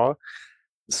his jaw,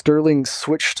 Sterling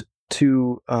switched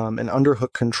to an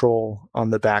underhook control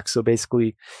on the back. So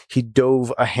basically he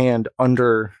dove a hand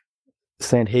under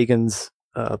Sandhagen's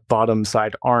bottom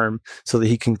side arm so that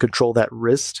he can control that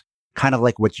wrist. Kind of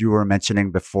like what you were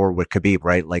mentioning before with Khabib,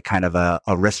 right? Like kind of a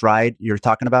wrist ride you're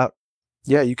talking about?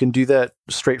 Yeah, you can do that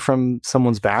straight from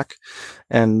someone's back.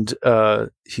 And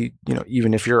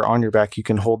even if you're on your back, you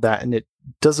can hold that. And it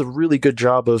does a really good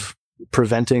job of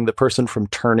preventing the person from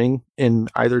turning in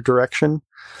either direction,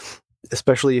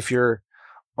 especially if you're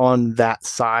on that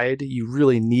side. You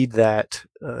really need that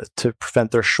to prevent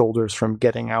their shoulders from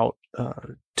getting out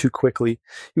too quickly.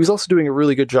 He was also doing a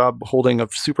really good job holding a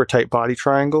super tight body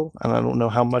triangle, and I don't know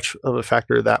how much of a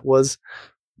factor that was,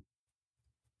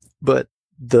 but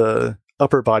the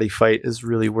upper body fight is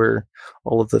really where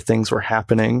all of the things were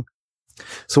happening.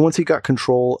 So once he got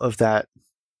control of that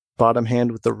bottom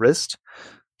hand with the wrist,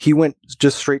 he went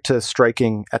just straight to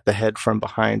striking at the head from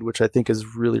behind, which I think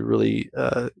is really, really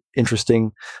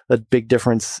interesting. A big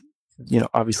difference,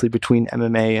 obviously between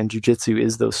MMA and jiu-jitsu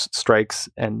is those strikes,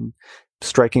 and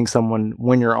striking someone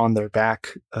when you're on their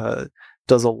back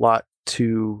does a lot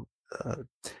to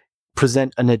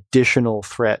present an additional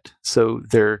threat. So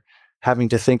they're having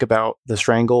to think about the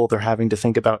strangle, they're having to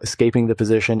think about escaping the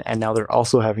position, and now they're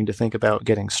also having to think about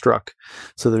getting struck.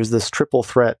 So there's this triple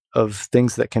threat of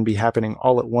things that can be happening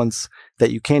all at once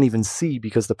that you can't even see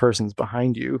because the person's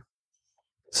behind you.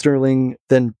 Sterling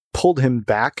then pulled him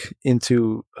back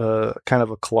into kind of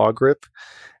a claw grip.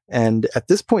 And at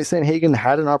this point, Sandhagen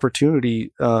had an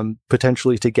opportunity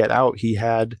potentially to get out. He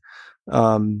had...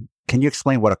 Can you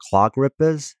explain what a claw grip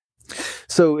is?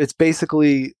 So it's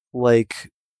basically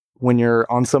like when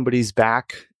you're on somebody's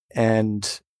back,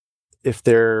 and if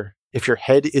your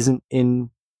head isn't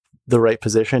in the right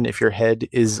position, if your head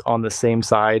is on the same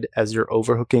side as your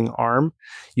overhooking arm,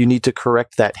 you need to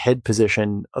correct that head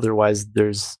position. Otherwise,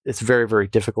 it's very, very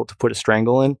difficult to put a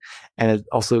strangle in. And it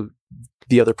also,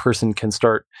 the other person can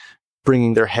start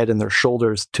bringing their head and their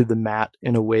shoulders to the mat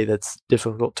in a way that's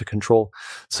difficult to control.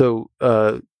 So,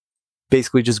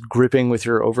 basically just gripping with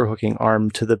your overhooking arm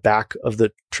to the back of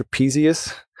the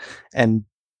trapezius and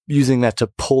using that to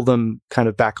pull them kind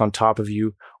of back on top of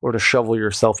you, or to shovel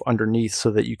yourself underneath so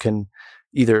that you can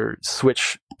either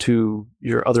switch to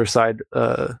your other side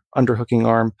underhooking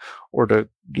arm, or to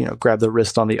grab the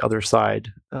wrist on the other side.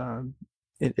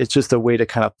 It's just a way to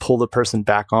kind of pull the person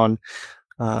back on.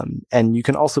 And you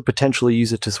can also potentially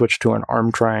use it to switch to an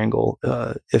arm triangle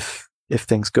if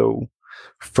things go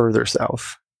further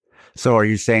south. So are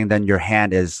you saying then your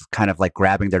hand is kind of like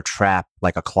grabbing their trap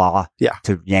like a claw? Yeah.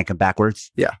 To yank them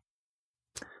backwards? Yeah.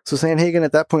 So Sandhagen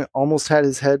at that point almost had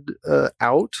his head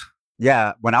out.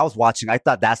 Yeah. When I was watching, I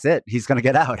thought that's it. He's going to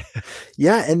get out.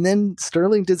 Yeah. And then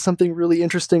Sterling did something really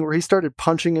interesting where he started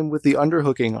punching him with the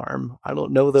underhooking arm. I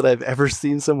don't know that I've ever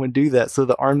seen someone do that. So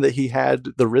the arm that he had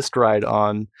the wrist ride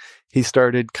on, he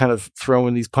started kind of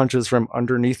throwing these punches from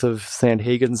underneath of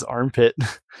Sandhagen's armpit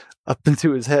up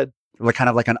into his head. Like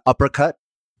kind of like an uppercut?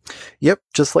 Yep,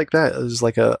 just like that. It was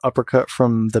like a uppercut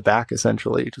from the back,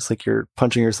 essentially. Just like you're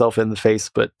punching yourself in the face,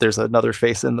 but there's another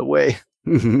face in the way.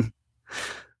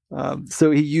 Mm-hmm. So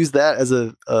he used that as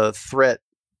a threat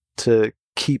to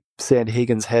keep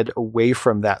Sandhagen's head away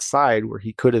from that side where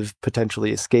he could have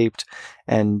potentially escaped,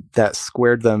 and that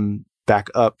squared them back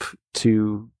up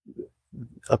to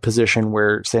a position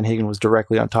where Sandhagen was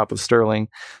directly on top of Sterling.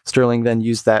 Sterling then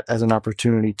used that as an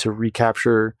opportunity to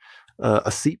recapture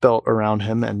a seatbelt around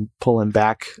him and pull him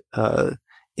back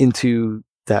into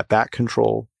that back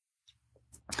control.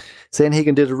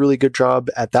 Sandhagen did a really good job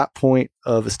at that point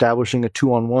of establishing a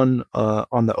 2-on-1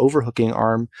 on the overhooking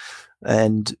arm,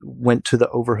 and went to the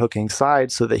overhooking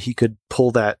side so that he could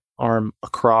pull that arm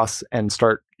across and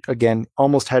start again.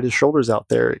 Almost had his shoulders out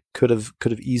there. Could have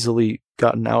easily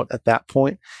gotten out at that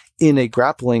point in a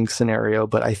grappling scenario,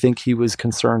 but I think he was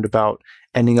concerned about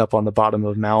ending up on the bottom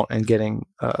of mount and getting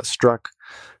struck.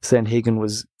 Sterling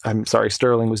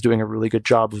was doing a really good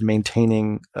job of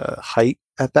maintaining height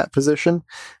at that position.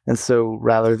 And so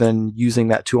rather than using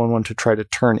that 2-on-1 to try to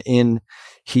turn in,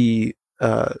 he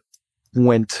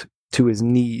went to his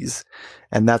knees.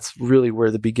 And that's really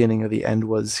where the beginning of the end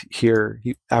was here.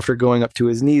 After going up to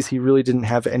his knees, he really didn't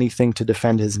have anything to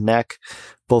defend his neck.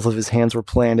 Both of his hands were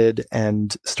planted,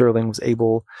 and Sterling was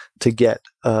able to get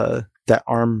that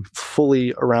arm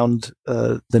fully around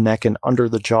the neck and under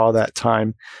the jaw that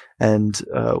time. And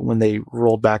when they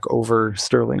rolled back over,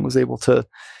 Sterling was able to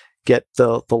get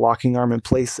the locking arm in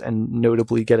place, and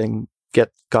notably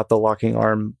got the locking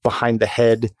arm behind the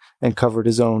head and covered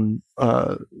his own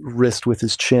wrist with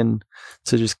his chin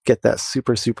to just get that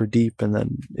super, super deep. And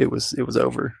then it was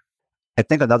over. I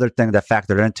think another thing that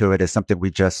factored into it is something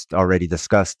we just already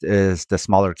discussed, is the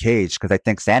smaller cage. Because I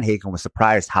think Sandhagen was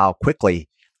surprised how quickly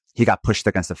he got pushed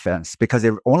against the fence, because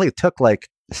it only took like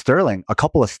Sterling a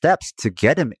couple of steps to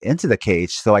get him into the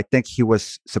cage. So I think he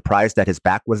was surprised that his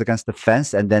back was against the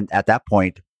fence. And then at that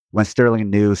point, when Sterling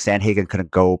knew Sandhagen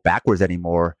couldn't go backwards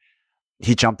anymore,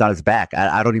 he jumped on his back.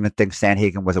 I don't even think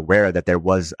Sandhagen was aware that there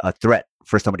was a threat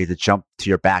for somebody to jump to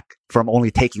your back from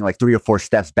only taking like 3 or 4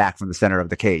 steps back from the center of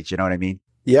the cage. You know what I mean?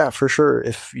 Yeah, for sure.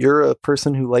 If you're a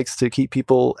person who likes to keep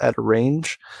people at a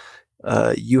range,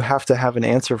 you have to have an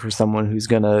answer for someone who's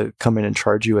going to come in and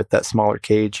charge you at that smaller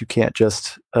cage. You can't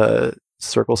just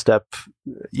circle step.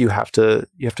 You have to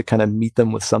kind of meet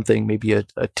them with something, maybe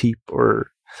a teep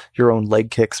or your own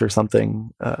leg kicks or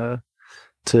something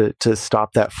to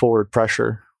stop that forward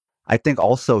pressure. I think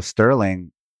also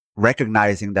Sterling,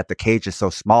 recognizing that the cage is so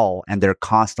small and they're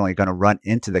constantly going to run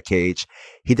into the cage,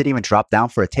 he didn't even drop down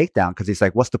for a takedown, because he's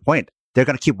like, what's the point? They're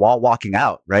going to keep wall walking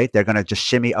out, right? They're going to just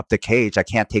shimmy up the cage. I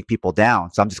can't take people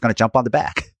down, so I'm just going to jump on the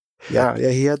back. Yeah,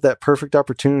 he had that perfect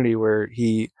opportunity where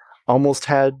he almost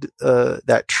had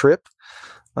that trip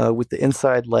with the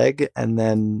inside leg, and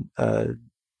then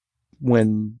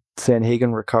when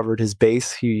Sandhagen recovered his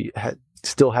base, he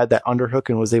still had that underhook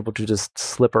and was able to just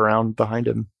slip around behind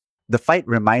him. The fight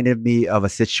reminded me of a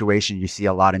situation you see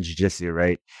a lot in jiu-jitsu,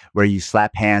 right? Where you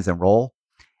slap hands and roll,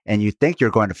 and you think you're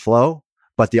going to flow,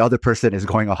 but the other person is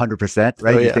going 100%,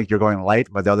 right? Oh, yeah. You think you're going light,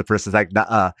 but the other person's like,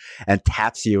 nuh-uh, and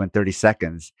taps you in 30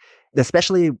 seconds.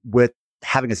 Especially with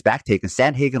having his back taken,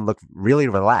 Sandhagen looked really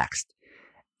relaxed.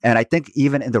 And I think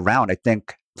even in the round, I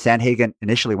think Sandhagen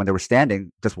initially, when they were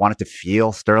standing, just wanted to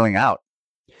feel Sterling out.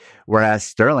 Whereas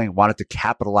Sterling wanted to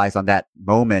capitalize on that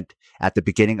moment at the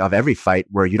beginning of every fight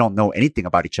where you don't know anything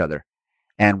about each other,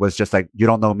 and was just like, you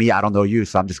don't know me, I don't know you,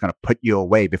 so I'm just going to put you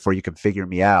away before you can figure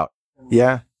me out.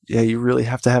 Yeah, you really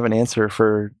have to have an answer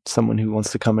for someone who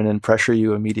wants to come in and pressure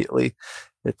you immediately.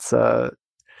 It's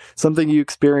something you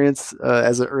experience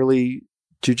as an early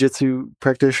jiu-jitsu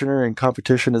practitioner in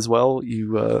competition as well.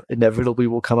 You inevitably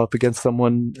will come up against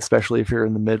someone, especially if you're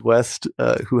in the Midwest,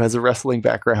 who has a wrestling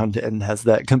background and has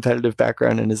that competitive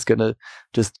background and is going to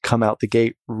just come out the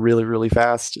gate really, really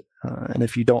fast. And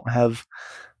if you don't have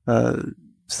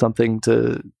something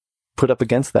to put up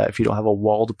against that, if you don't have a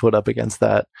wall to put up against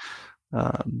that,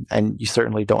 and you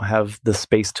certainly don't have the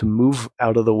space to move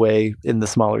out of the way in the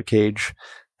smaller cage,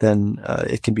 then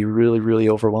it can be really, really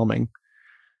overwhelming.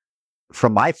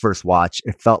 From my first watch,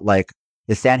 it felt like,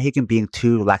 is Sandhagen being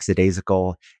too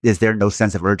lackadaisical? Is there no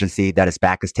sense of urgency that his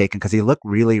back is taken? Because he looked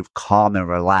really calm and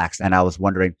relaxed. And I was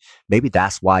wondering, maybe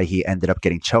that's why he ended up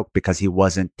getting choked, because he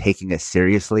wasn't taking it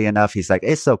seriously enough. He's like,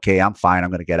 it's okay, I'm fine, I'm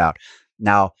going to get out.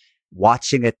 Now,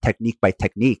 watching it technique by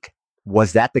technique,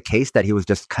 was that the case, that he was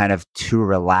just kind of too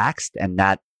relaxed and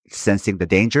not sensing the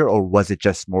danger? Or was it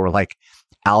just more like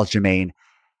Aljamain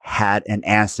had an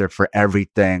answer for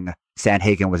everything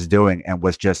Sandhagen was doing and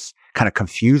was just kind of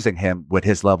confusing him with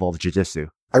his level of jiu-jitsu?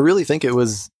 I really think it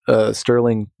was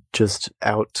Sterling just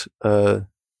out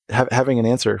having an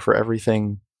answer for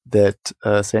everything that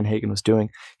Sandhagen was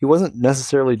doing. He wasn't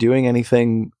necessarily doing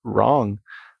anything wrong.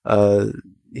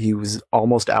 He was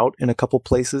almost out in a couple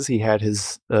places. He had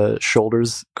his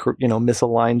shoulders,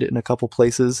 misaligned in a couple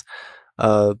places.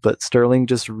 But Sterling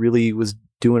just really was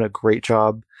doing a great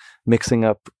job mixing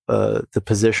up the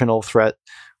positional threat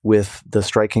with the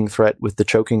striking threat, with the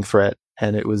choking threat.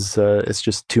 And it's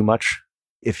just too much.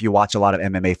 If you watch a lot of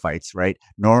MMA fights, right?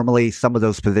 Normally, some of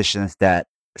those positions that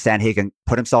Sandhagen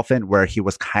put himself in, where he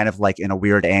was kind of like in a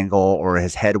weird angle, or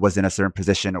his head was in a certain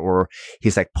position, or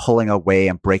he's like pulling away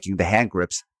and breaking the hand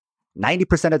grips,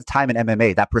 90% of the time in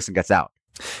MMA, that person gets out.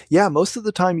 Yeah, most of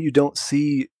the time you don't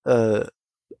see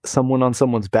someone on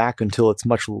someone's back until it's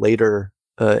much later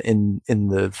in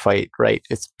the fight, right?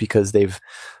 It's because they've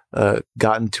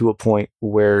gotten to a point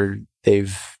where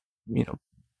they've,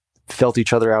 felt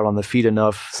each other out on the feet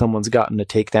enough. Someone's gotten a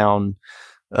takedown,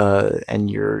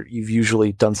 and you've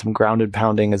usually done some grounded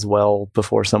pounding as well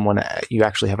before you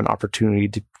actually have an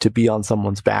opportunity to be on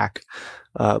someone's back.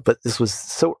 But this was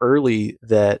so early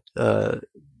that a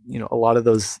lot of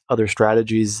those other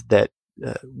strategies that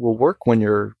will work when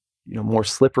you're more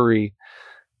slippery,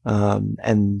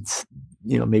 and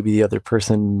maybe the other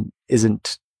person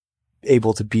isn't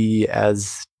able to be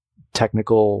as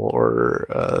technical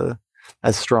or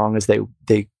as strong as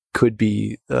they could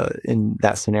be in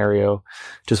that scenario,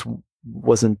 just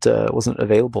wasn't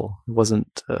available. It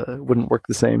wouldn't work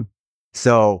the same.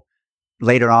 So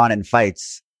later on in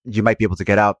fights, you might be able to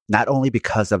get out not only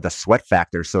because of the sweat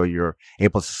factor, so you're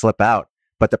able to slip out,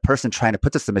 but the person trying to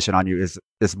put the submission on you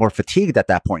is more fatigued at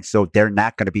that point, so they're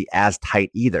not going to be as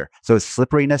tight either. So it's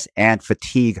slipperiness and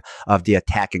fatigue of the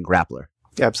attacking grappler.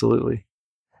 Absolutely.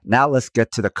 Now let's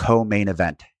get to the co-main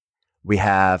event. We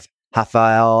have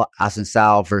Rafael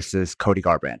Assunção versus Cody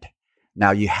Garbrandt.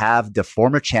 Now you have the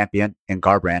former champion in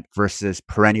Garbrandt versus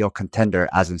perennial contender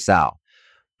Assunção,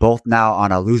 both now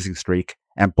on a losing streak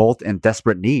and both in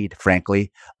desperate need,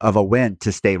 frankly, of a win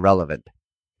to stay relevant.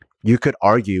 You could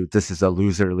argue this is a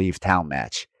loser leave town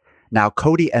match. Now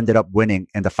Cody ended up winning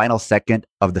in the final second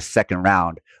of the second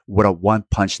round with a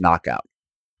one-punch knockout.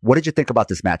 What did you think about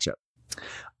this matchup?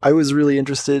 I was really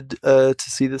interested to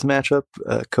see this matchup.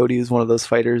 Cody is one of those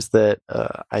fighters that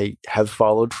I have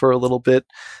followed for a little bit.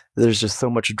 There's just so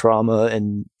much drama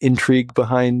and intrigue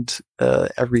behind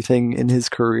everything in his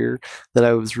career that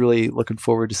I was really looking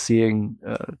forward to seeing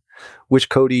which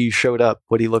Cody showed up,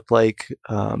 what he looked like.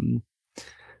 And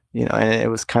it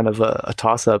was kind of a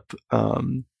toss-up.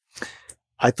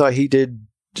 I thought he did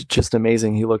just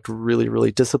amazing. He looked really,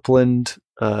 really disciplined.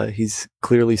 He's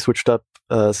clearly switched up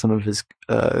some of his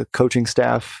coaching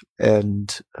staff,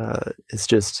 and it's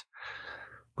just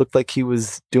looked like he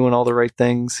was doing all the right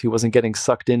things. He wasn't getting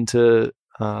sucked into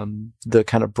the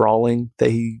kind of brawling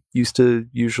that he used to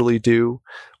usually do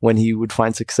when he would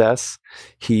find success.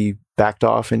 He backed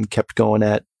off and kept going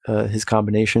at his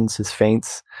combinations, his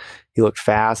feints. He looked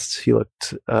fast. He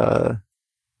looked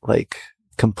like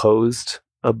composed.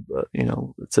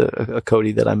 It's a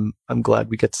Cody that I'm glad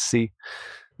we get to see.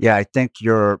 Yeah, I think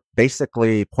you're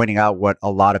basically pointing out what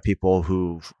a lot of people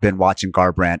who've been watching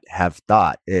Garbrandt have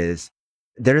thought is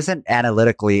there isn't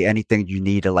analytically anything you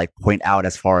need to like point out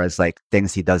as far as like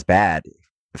things he does bad,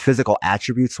 physical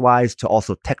attributes wise to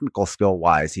also technical skill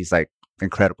wise. He's like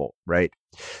incredible, right?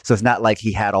 So it's not like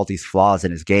he had all these flaws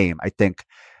in his game. I think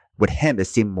with him, it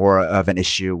seemed more of an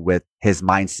issue with his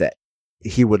mindset.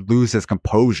 He would lose his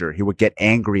composure. He would get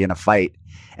angry in a fight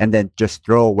and then just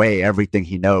throw away everything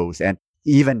he knows and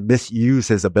even misuse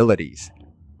his abilities.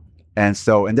 And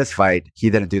so in this fight, he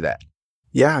didn't do that.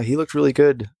 Yeah, he looked really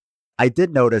good. I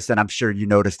did notice, and I'm sure you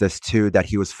noticed this too, that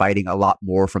he was fighting a lot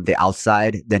more from the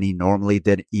outside than he normally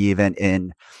did, even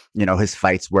in, his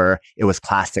fights where it was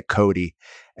classic Cody.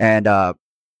 And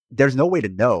there's no way to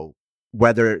know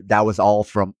whether that was all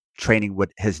from training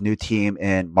with his new team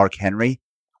in Mark Henry,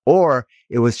 or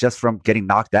it was just from getting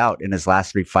knocked out in his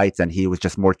last 3 fights and he was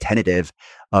just more tentative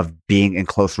of being in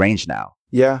close range now.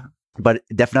 Yeah. But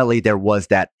definitely there was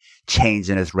that change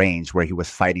in his range where he was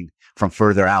fighting from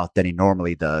further out than he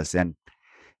normally does. And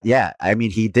yeah, I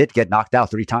mean, he did get knocked out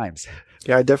 3 times.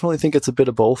 Yeah, I definitely think it's a bit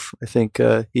of both. I think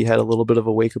he had a little bit of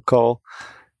a wake-up call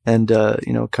and,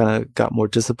 kind of got more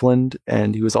disciplined.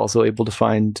 And he was also able to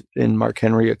find in Mark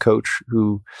Henry a coach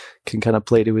who can kind of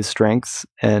play to his strengths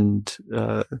and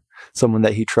someone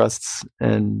that he trusts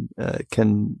and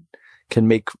can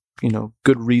make,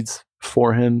 good reads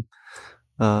for him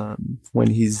when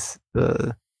he's,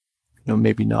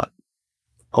 maybe not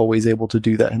always able to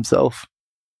do that himself.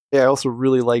 Yeah, I also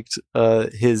really liked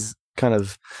his kind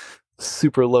of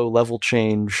super low level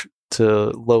change to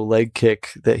low leg kick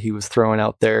that he was throwing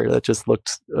out there. That just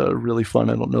looked really fun.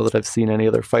 I don't know that I've seen any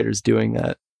other fighters doing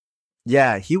that.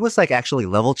 Yeah, he was like actually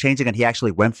level changing and he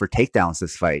actually went for takedowns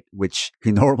this fight, which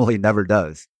he normally never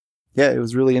does. Yeah, it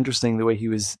was really interesting the way he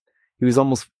was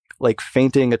almost like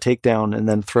feinting a takedown and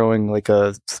then throwing like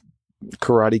a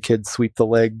Karate Kid sweep the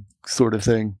leg sort of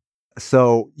thing.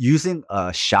 So using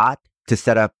a shot to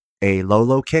set up a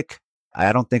low kick,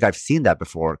 I don't think I've seen that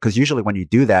before. Because usually when you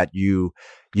do that, you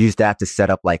use that to set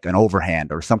up like an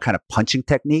overhand or some kind of punching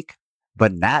technique,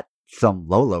 but not some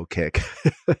low kick.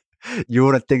 You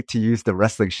wouldn't think to use the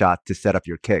wrestling shot to set up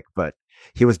your kick, but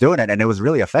he was doing it and it was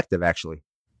really effective actually.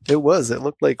 It was. It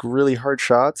looked like really hard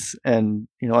shots, and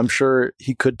I'm sure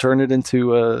he could turn it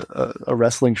into a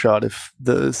wrestling shot if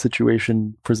the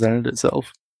situation presented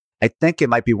itself. I think it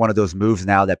might be one of those moves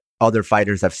now that other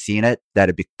fighters have seen it, that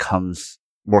it becomes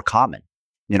more common.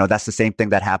 That's the same thing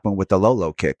that happened with the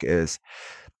low kick. Is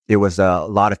it was a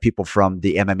lot of people from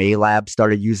the MMA lab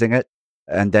started using it,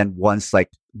 and then once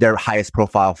like their highest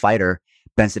profile fighter,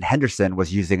 Benson Henderson,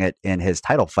 was using it in his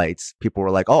title fights, people were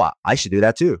like, "Oh, I should do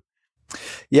that too."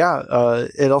 Yeah,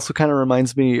 it also kind of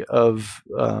reminds me of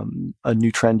a new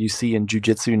trend you see in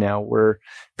jiu-jitsu now, where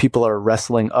people are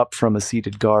wrestling up from a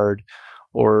seated guard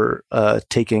or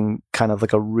taking kind of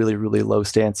like a really, really low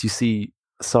stance.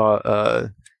 Saw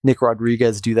Nick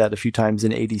Rodriguez do that a few times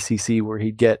in ADCC, where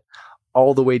he'd get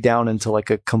all the way down into like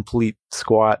a complete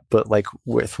squat, but like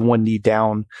with one knee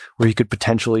down, where he could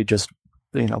potentially just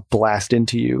blast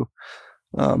into you,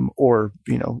 or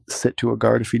sit to a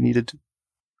guard if he needed to.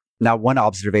 Now, one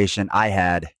observation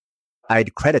I'd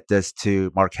credit this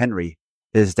to Mark Henry,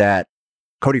 is that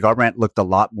Cody Garbrandt looked a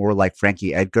lot more like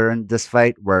Frankie Edgar in this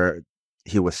fight, where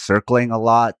he was circling a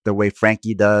lot the way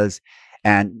Frankie does.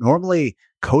 And normally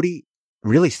Cody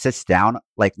really sits down,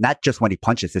 like not just when he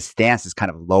punches, his stance is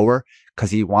kind of lower because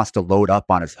he wants to load up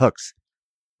on his hooks.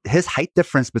 His height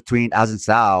difference between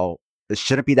Assunção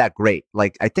shouldn't be that great.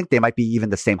 Like, I think they might be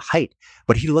even the same height,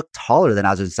 but he looked taller than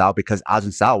Assunção because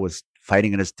Assunção was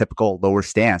fighting in his typical lower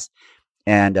stance.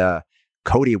 And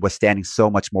Cody was standing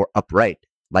so much more upright,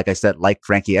 like I said, like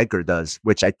Frankie Edgar does,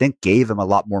 which I think gave him a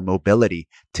lot more mobility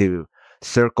to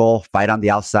circle, fight on the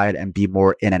outside, and be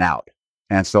more in and out.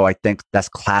 And so I think that's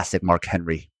classic Mark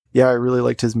Henry. Yeah, I really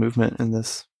liked his movement in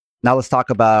this. Now let's talk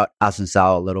about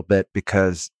Assunção a little bit,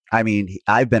 because I mean,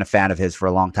 I've been a fan of his for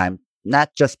a long time,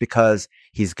 not just because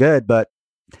he's good, but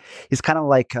he's kind of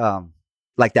like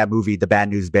that movie, The Bad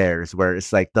News Bears, where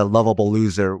it's like the lovable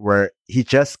loser, where he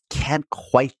just can't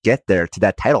quite get there to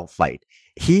that title fight.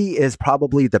 He is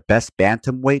probably the best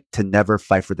bantamweight to never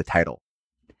fight for the title.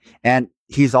 And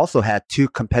he's also had 2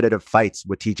 competitive fights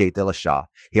with TJ Dillashaw.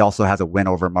 He also has a win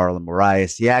over Marlon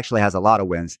Moraes. He actually has a lot of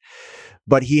wins,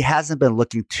 but he hasn't been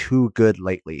looking too good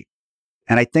lately.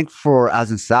 And I think for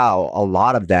Assunção, a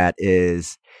lot of that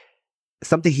is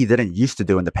something he didn't used to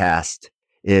do in the past.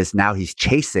 Is now he's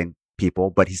chasing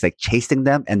people, but he's like chasing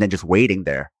them and then just waiting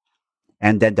there.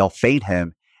 And then they'll feint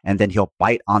him, and then he'll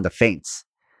bite on the feints.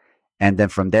 And then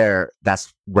from there,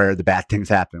 that's where the bad things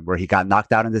happen, where he got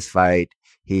knocked out in this fight.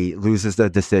 He loses the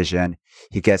decision.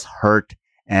 He gets hurt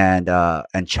and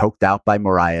choked out by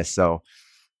Moraes. So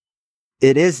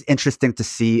it is interesting to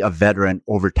see a veteran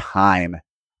over time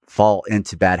fall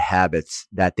into bad habits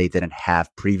that they didn't have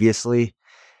previously.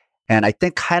 And I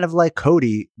think kind of like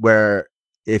Cody, where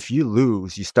if you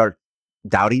lose, you start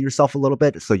doubting yourself a little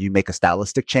bit. So you make a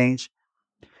stylistic change,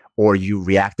 or you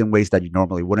react in ways that you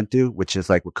normally wouldn't do, which is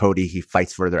like with Cody, he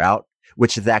fights further out,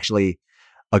 which is actually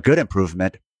a good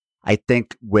improvement. I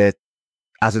think with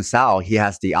Assunção, he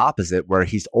has the opposite, where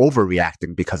he's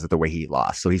overreacting because of the way he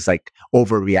lost. So he's like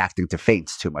overreacting to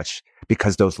feints too much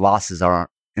because those losses are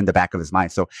in the back of his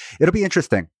mind. So it'll be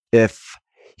interesting if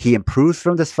he improves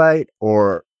from this fight,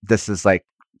 or this is like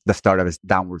the start of his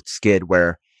downward skid,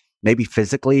 where maybe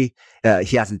physically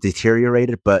he hasn't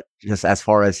deteriorated, but just as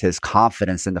far as his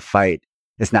confidence in the fight,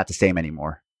 it's not the same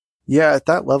anymore. Yeah, at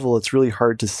that level, it's really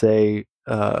hard to say,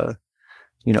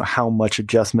 how much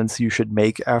adjustments you should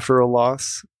make after a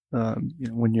loss.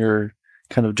 When you're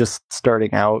kind of just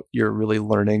starting out, you're really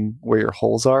learning where your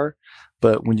holes are.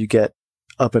 But when you get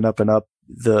up and up and up,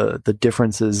 the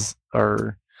differences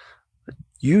are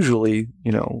usually,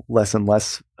 less and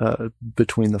less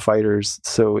between the fighters.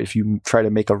 So if you try to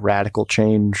make a radical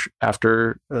change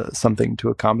after something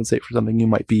to compensate for something, you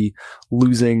might be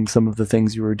losing some of the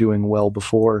things you were doing well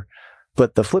before.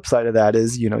 But the flip side of that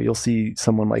is, you'll see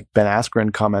someone like Ben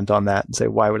Askren comment on that and say,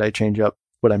 why would I change up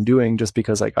what I'm doing just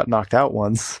because I got knocked out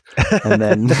once? And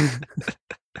then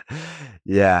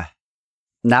yeah.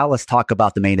 Now let's talk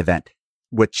about the main event,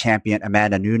 with champion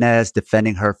Amanda Nunes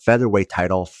defending her featherweight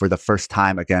title for the first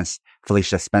time against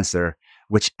Felicia Spencer,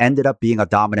 which ended up being a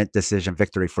dominant decision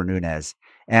victory for Nunes.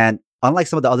 And unlike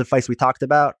some of the other fights we talked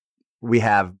about, we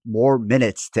have more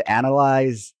minutes to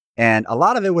analyze, and a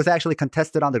lot of it was actually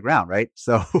contested on the ground, right?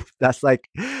 So that's like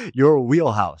your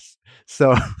wheelhouse.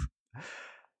 So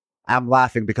I'm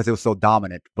laughing because it was so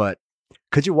dominant, but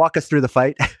could you walk us through the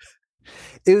fight?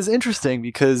 It was interesting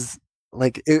because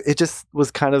it just was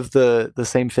kind of the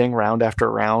same thing round after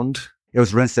round. It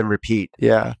was rinse and repeat.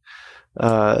 Yeah.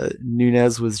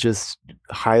 Nunes was just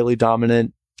highly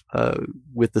dominant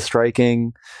with the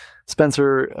striking.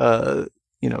 Spencer,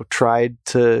 tried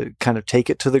to kind of take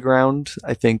it to the ground.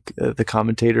 I think the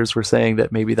commentators were saying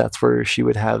that maybe that's where she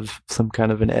would have some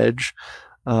kind of an edge,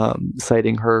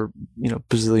 citing her,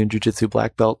 Brazilian Jiu-Jitsu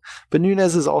black belt. But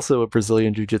Nunes is also a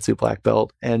Brazilian Jiu-Jitsu black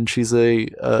belt, and she's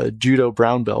a judo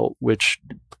brown belt, which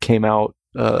came out,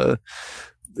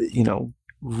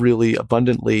 really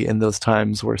abundantly in those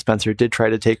times where Spencer did try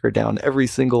to take her down. Every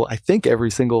single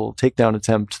takedown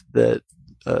attempt that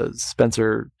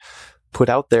Spencer put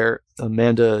out there,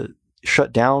 Amanda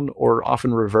shut down or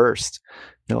often reversed.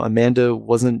 Amanda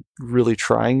wasn't really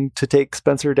trying to take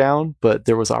Spencer down, but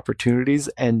there was opportunities,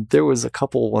 and there was a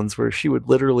couple ones where she would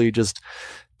literally just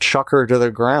chuck her to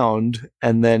the ground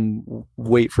and then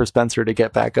wait for Spencer to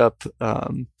get back up.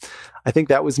 I think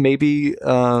that was maybe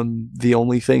the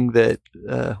only thing that,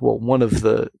 one of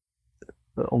the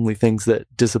only things that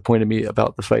disappointed me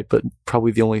about the fight, but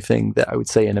probably the only thing that I would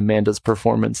say in Amanda's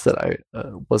performance that I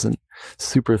wasn't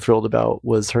super thrilled about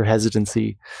was her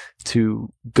hesitancy to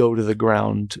go to the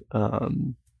ground.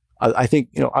 I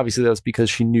think, obviously that was because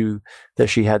she knew that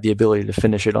she had the ability to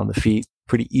finish it on the feet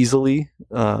pretty easily.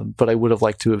 But I would have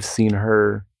liked to have seen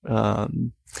her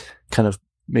kind of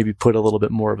maybe put a little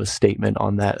bit more of a statement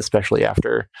on that, especially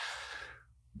after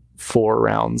 4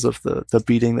 rounds of the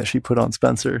beating that she put on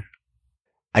Spencer.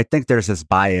 I think there's this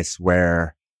bias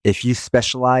where if you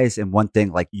specialize in one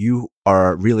thing, like you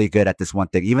are really good at this one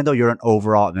thing, even though you're an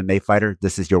overall MMA fighter,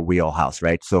 this is your wheelhouse,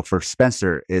 right? So for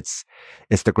Spencer, it's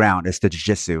the ground, it's the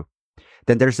jiu-jitsu.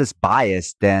 Then there's this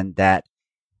bias then that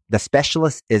the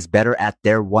specialist is better at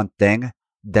their one thing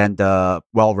than the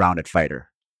well-rounded fighter.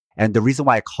 And the reason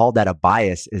why I call that a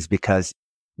bias is because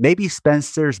maybe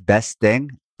Spencer's best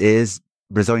thing is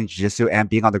Brazilian Jiu-Jitsu and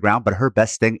being on the ground, but her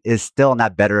best thing is still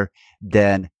not better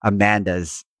than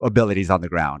Amanda's abilities on the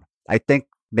ground. I think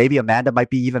maybe Amanda might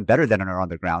be even better than her on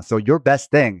the ground. So your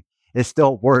best thing is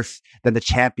still worse than the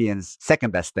champion's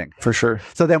second best thing. For sure.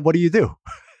 So then what do you do?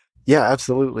 Yeah,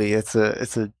 absolutely. It's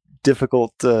a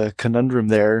difficult conundrum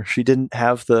there. She didn't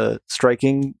have the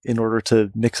striking in order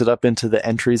to mix it up into the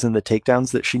entries and the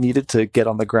takedowns that she needed to get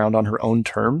on the ground on her own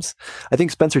terms. I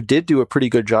think Spencer did do a pretty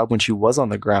good job when she was on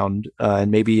the ground, and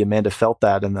maybe Amanda felt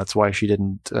that, and that's why she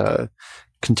didn't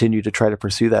continue to try to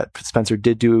pursue that. Spencer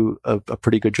did do a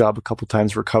pretty good job a couple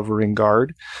times recovering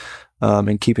guard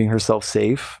and keeping herself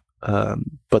safe,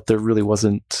 but there really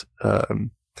wasn't,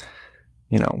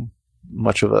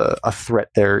 much of a threat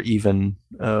there, even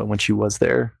when she was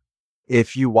there.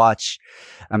 If you watch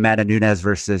Amanda Nunes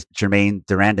versus Germaine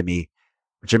de Randamie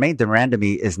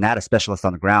is not a specialist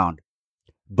on the ground,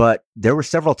 but there were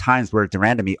several times where de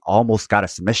Randamie almost got a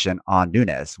submission on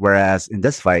Nunes, whereas in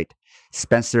this fight,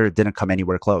 Spencer didn't come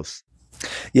anywhere close.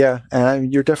 Yeah,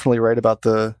 and you're definitely right about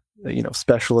the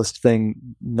specialist thing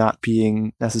not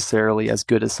being necessarily as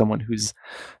good as someone who's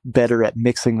better at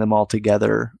mixing them all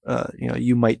together.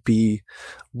 You might be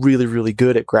really, really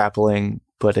good at grappling,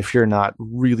 but if you're not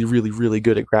really, really, really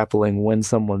good at grappling when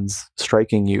someone's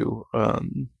striking you,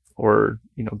 or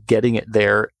getting it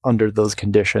there under those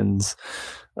conditions,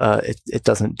 it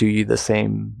doesn't do you the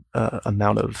same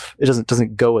amount of. It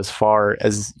doesn't go as far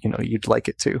as you'd like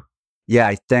it to. Yeah,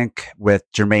 I think with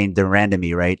Germaine de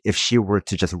Randamie, right, if she were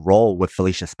to just roll with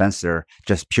Felicia Spencer,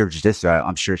 just pure jiu-jitsu,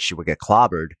 I'm sure she would get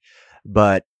clobbered.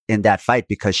 But in that fight,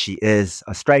 because she is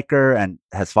a striker and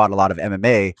has fought a lot of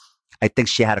MMA, I think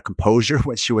she had a composure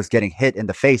when she was getting hit in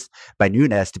the face by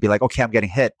Nunes to be like, okay, I'm getting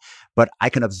hit, but I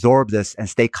can absorb this and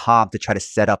stay calm to try to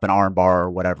set up an armbar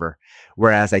or whatever.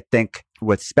 Whereas I think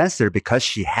with Spencer, because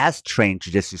she has trained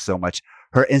jiu-jitsu so much,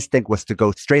 her instinct was to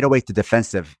go straight away to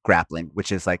defensive grappling,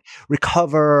 which is like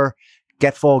recover,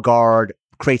 get full guard,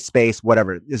 create space,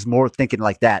 whatever. Is more thinking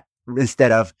like that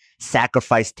instead of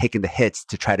sacrifice taking the hits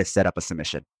to try to set up a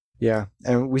submission. Yeah,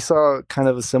 and we saw kind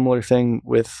of a similar thing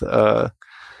with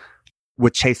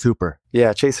Chase Hooper.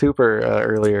 Yeah, Chase Hooper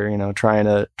earlier. Trying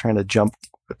to jump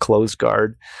a closed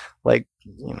guard,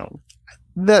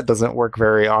 that doesn't work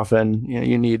very often.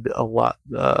 You need a lot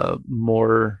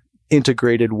more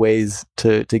integrated ways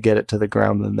to get it to the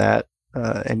ground than that.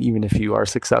 And even if you are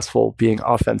successful being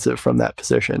offensive from that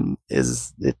position,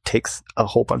 it takes a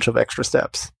whole bunch of extra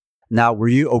steps. Now, were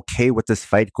you okay with this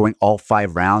fight going all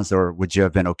 5 rounds, or would you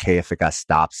have been okay if it got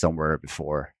stopped somewhere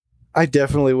before? I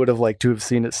definitely would have liked to have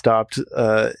seen it stopped,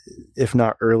 if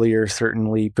not earlier,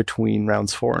 certainly between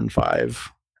rounds 4 and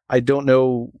 5. I don't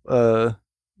know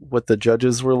what the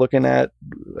judges were looking at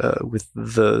with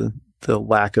the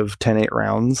lack of 10-8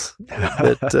 rounds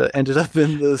that ended up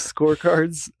in the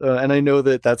scorecards. And I know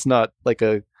that that's not like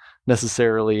a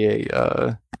necessarily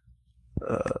a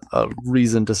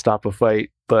reason to stop a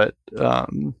fight. But I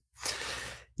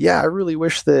really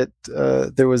wish that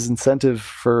there was incentive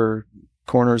for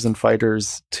corners and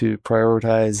fighters to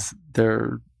prioritize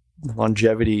their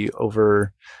longevity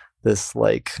over this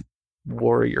like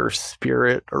warrior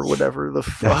spirit or whatever the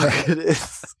fuck it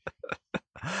is.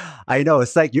 I know.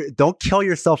 It's like, don't kill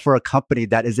yourself for a company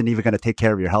that isn't even going to take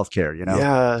care of your healthcare, you know?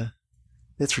 Yeah.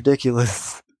 It's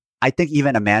ridiculous. I think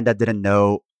even Amanda didn't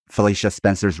know Felicia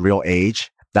Spencer's real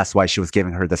age. That's why she was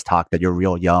giving her this talk that you're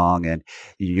real young and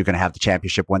you're going to have the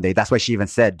championship one day. That's why she even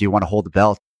said, do you want to hold the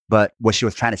belt? But what she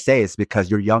was trying to say is because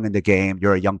you're young in the game,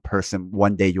 you're a young person,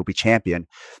 one day you'll be champion.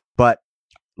 But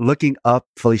looking up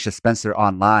Felicia Spencer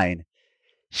online,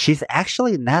 she's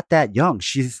actually not that young.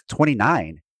 She's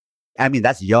 29. I mean,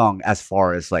 that's young as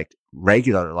far as like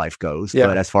regular life goes. Yeah.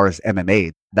 But as far as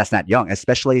MMA, that's not young,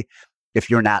 especially if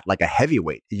you're not like a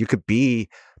heavyweight. You could be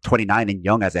 29 and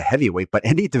young as a heavyweight, but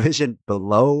any division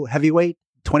below heavyweight,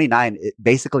 29, it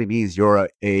basically means you're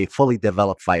a fully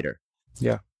developed fighter.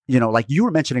 Yeah. You know, like you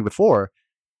were mentioning before,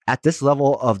 at this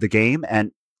level of the game,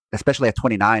 and especially at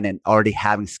 29 and already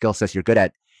having skill sets you're good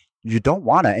at, you don't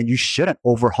want to and you shouldn't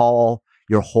overhaul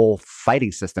your whole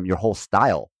fighting system, your whole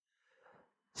style.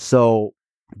 So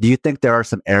do you think there are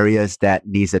some areas that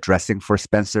needs addressing for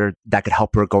Spencer that could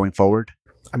help her going forward?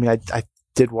 I mean, I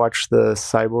did watch the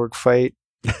Cyborg fight,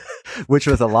 which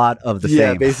was a lot of the same.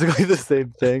 Yeah, basically the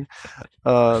same thing.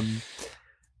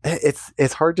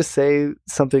 It's hard to say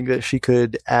something that she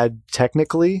could add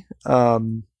technically,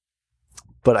 but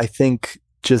I think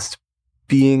just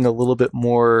being a little bit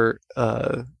more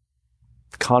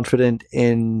confident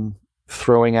in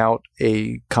throwing out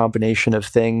a combination of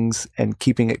things and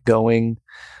keeping it going,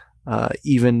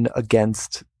 even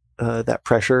against that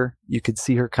pressure. You could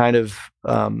see her kind of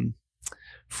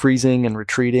freezing and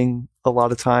retreating a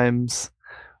lot of times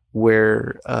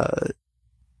where,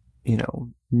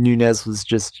 Nunes was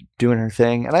just doing her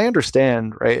thing. And I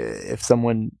understand, right? If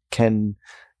someone can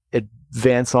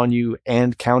advance on you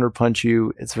and counterpunch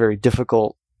you, it's very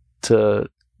difficult to,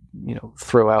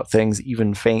 throw out things,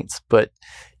 even feints, but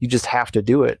you just have to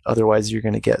do it. Otherwise you're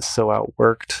going to get so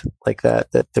outworked like that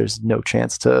there's no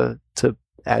chance to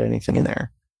add anything in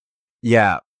there.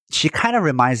 Yeah. She kind of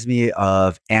reminds me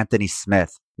of Anthony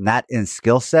Smith, not in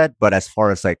skill set, but as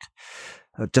far as like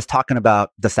just talking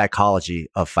about the psychology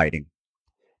of fighting.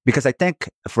 Because I think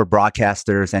for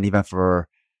broadcasters and even for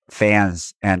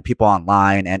fans and people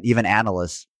online and even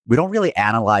analysts, we don't really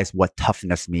analyze what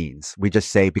toughness means. We just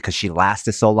say because she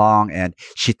lasted so long and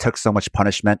she took so much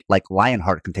punishment, like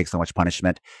Lionheart can take so much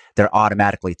punishment, they're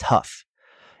automatically tough,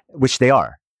 which they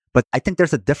are. But I think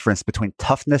there's a difference between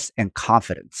toughness and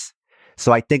confidence.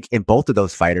 So I think in both of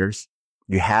those fighters,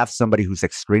 you have somebody who's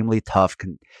extremely tough,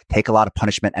 can take a lot of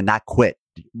punishment and not quit,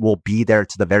 will be there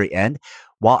to the very end,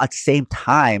 while at the same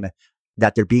time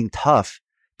that they're being tough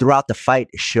throughout the fight,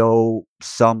 show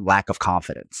some lack of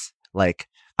confidence. Like,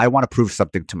 I want to prove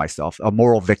something to myself, a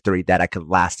moral victory that I could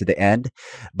last to the end,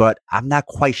 but I'm not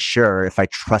quite sure if I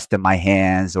trust in my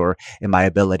hands or in my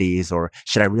abilities, or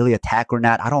should I really attack or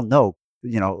not? I don't know,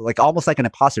 like almost like an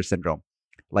imposter syndrome.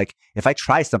 Like, if I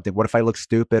try something, what if I look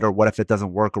stupid, or what if it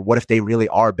doesn't work, or what if they really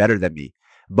are better than me?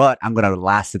 But I'm going to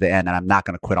last to the end and I'm not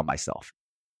going to quit on myself.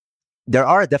 There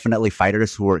are definitely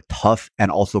fighters who are tough and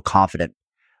also confident,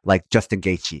 like Justin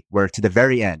Gaethje, where to the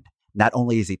very end, not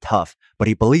only is he tough, but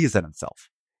he believes in himself.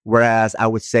 Whereas I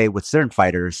would say with certain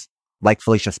fighters, like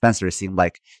Felicia Spencer, it seemed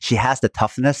like she has the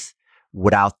toughness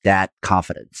without that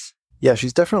confidence. Yeah,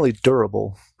 she's definitely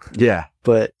durable. Yeah.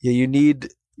 But you need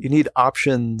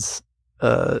options,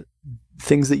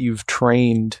 things that you've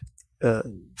trained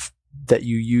that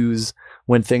you use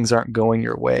when things aren't going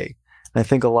your way. And I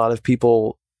think a lot of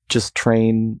people just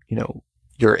train,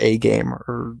 your A game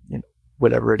or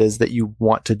whatever it is that you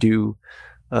want to do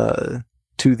to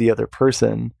the other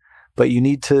person. But you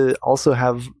need to also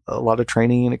have a lot of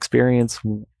training and experience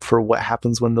for what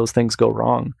happens when those things go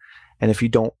wrong. And if you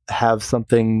don't have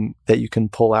something that you can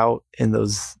pull out in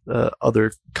those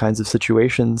other kinds of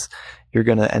situations, you're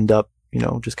going to end up,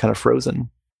 just kind of frozen.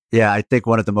 Yeah, I think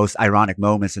one of the most ironic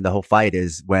moments in the whole fight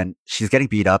is when she's getting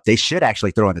beat up. They should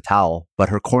actually throw in the towel, but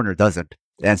her corner doesn't.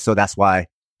 And so that's why,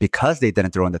 because they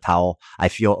didn't throw in the towel, I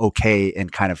feel okay in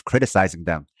kind of criticizing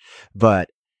them. But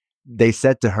they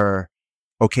said to her,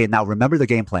 okay, now remember the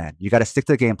game plan. You got to stick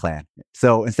to the game plan.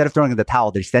 So instead of throwing in the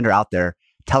towel, they send her out there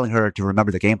telling her to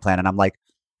remember the game plan. And I'm like,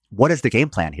 what is the game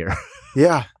plan here?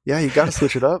 Yeah, you got to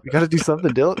switch it up. You got to do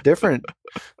something different.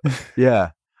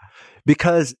 Yeah,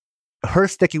 because her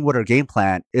sticking with her game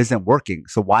plan isn't working.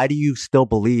 So why do you still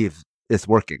believe it's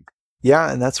working?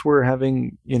 Yeah, and that's where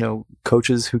having,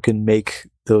 coaches who can make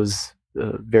those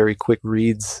very quick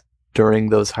reads during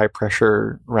those high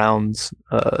pressure rounds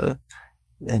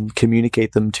and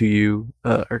communicate them to you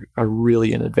are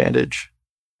really an advantage.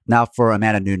 Now, for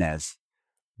Amanda Nunes,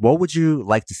 what would you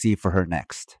like to see for her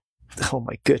next? Oh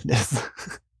my goodness.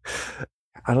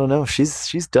 I don't know.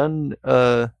 She's done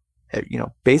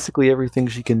basically everything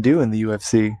she can do in the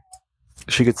UFC.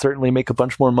 She could certainly make a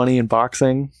bunch more money in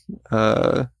boxing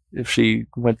if she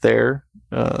went there,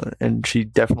 and she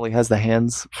definitely has the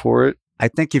hands for it. I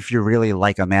think if you really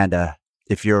like Amanda,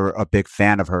 if you're a big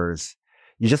fan of hers,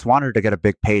 you just want her to get a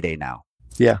big payday now.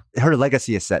 Yeah. Her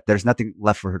legacy is set. There's nothing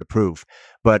left for her to prove.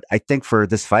 But I think for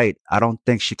this fight, I don't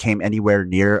think she came anywhere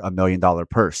near $1 million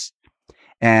purse.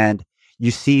 And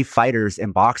you see fighters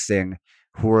in boxing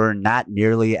who are not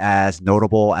nearly as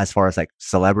notable as far as like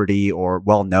celebrity or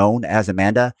well known as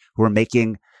Amanda, who are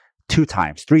making 2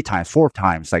 times, 3 times, 4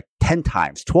 times, like 10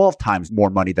 times, 12 times more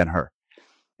money than her.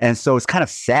 And so it's kind of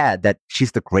sad that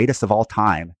she's the greatest of all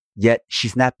time, yet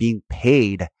she's not being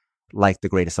paid like the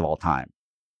greatest of all time.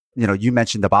 You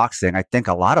mentioned the boxing. I think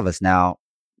a lot of us now,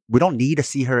 we don't need to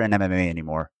see her in MMA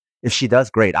anymore. If she does,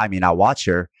 great. I mean, I'll watch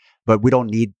her, but we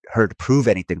don't need her to prove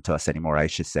anything to us anymore, I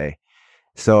should say.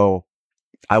 So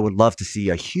I would love to see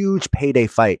a huge payday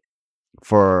fight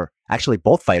for actually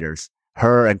both fighters,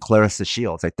 her and Claressa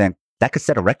Shields. I think that could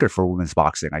set a record for women's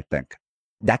boxing, I think.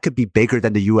 That could be bigger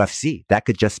than the UFC. That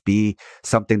could just be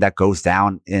something that goes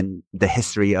down in the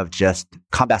history of just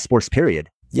combat sports, period.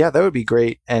 Yeah, that would be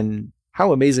great. And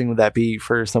how amazing would that be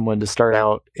for someone to start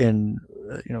out in,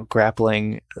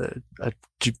 grappling, a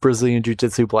Brazilian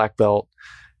Jiu-Jitsu black belt,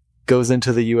 goes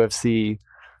into the UFC,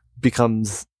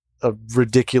 becomes a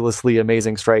ridiculously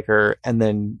amazing striker, and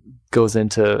then goes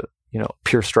into,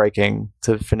 pure striking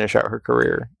to finish out her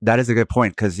career. That is a good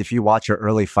point, because if you watch her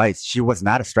early fights, she was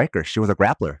not a striker. She was a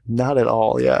grappler. Not at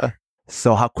all, yeah.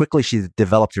 So how quickly she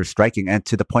developed her striking, and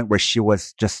to the point where she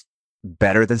was just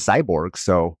better than Cyborg.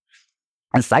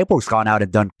 And Cyborg's gone out and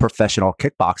done professional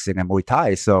kickboxing and Muay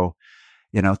Thai. So,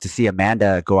 to see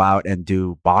Amanda go out and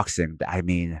do boxing, I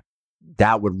mean,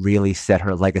 that would really set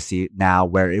her legacy now,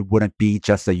 where it wouldn't be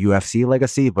just a UFC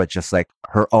legacy, but just like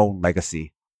her own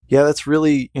legacy. Yeah, that's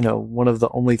really, one of the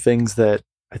only things that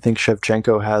I think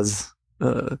Shevchenko has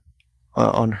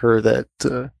on her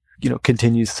that,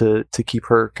 continues to keep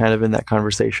her kind of in that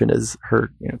conversation is her,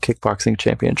 kickboxing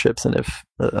championships. And if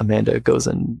Amanda goes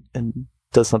and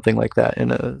does something like that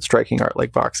in a striking art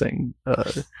like boxing,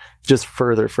 just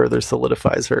further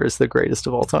solidifies her as the greatest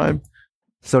of all time.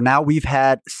 So now we've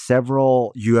had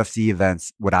several UFC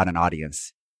events without an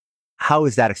audience. How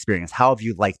is that experience? How have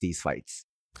you liked these fights?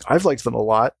 I've liked them a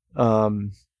lot.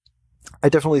 I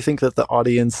definitely think that the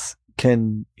audience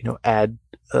can, add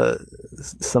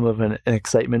some of an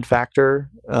excitement factor.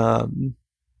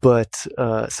 But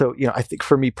I think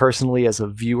for me personally as a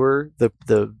viewer,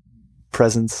 the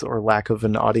presence or lack of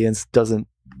an audience doesn't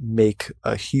make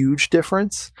a huge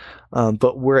difference.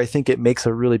 But where I think it makes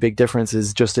a really big difference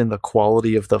is just in the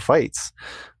quality of the fights.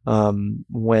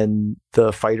 When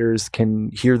the fighters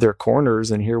can hear their corners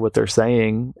and hear what they're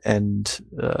saying, and,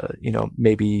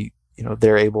 maybe,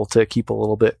 they're able to keep a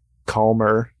little bit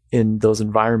calmer in those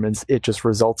environments, it just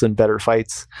results in better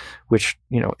fights, which,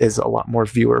 is a lot more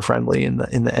viewer friendly in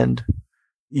the end.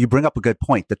 You bring up a good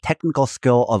point. The technical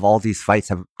skill of all these fights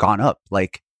have gone up.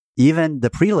 Like even the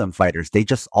prelim fighters, they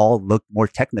just all look more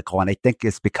technical. And I think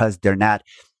it's because they're not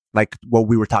like what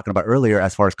we were talking about earlier,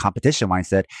 as far as competition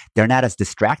mindset, they're not as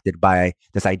distracted by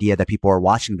this idea that people are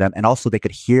watching them. And also they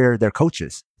could hear their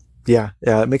coaches. Yeah.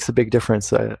 It makes a big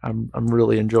difference. I'm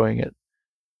really enjoying it.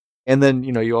 And then,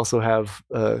 you also have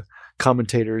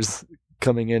commentators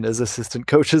coming in as assistant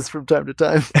coaches from time to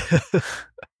time.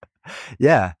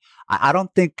 Yeah. I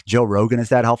don't think Joe Rogan is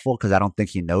that helpful because I don't think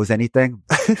he knows anything.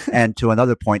 And to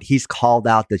another point, he's called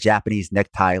out the Japanese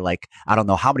necktie like, I don't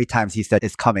know how many times he said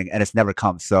it's coming and it's never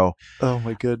come. So, oh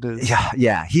my goodness.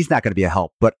 Yeah, he's not going to be a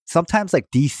help. But sometimes like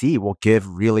DC will give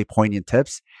really poignant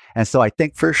tips. And so I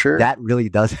think for sure that really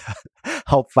does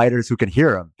help fighters who can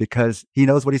hear him because he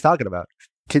knows what he's talking about.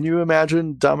 Can you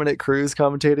imagine Dominic Cruz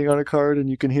commentating on a card and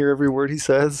you can hear every word he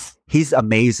says? He's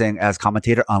amazing as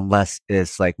commentator unless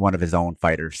it's like one of his own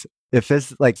fighters. If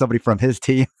it's like somebody from his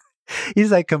team,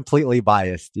 he's like completely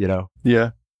biased, Yeah.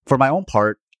 For my own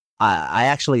part, I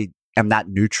actually am not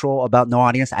neutral about no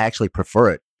audience. I actually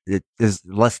prefer it. It is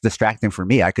less distracting for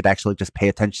me. I could actually just pay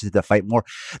attention to the fight more.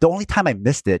 The only time I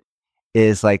missed it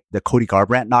is like the Cody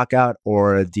Garbrandt knockout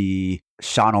or the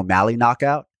Sean O'Malley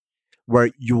knockout, where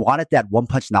you wanted that one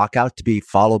punch knockout to be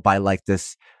followed by like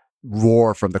this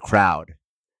roar from the crowd.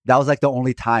 That was like the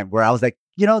only time where I was like,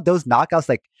 those knockouts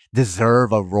like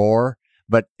deserve a roar,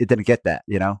 but it didn't get that,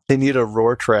 They need a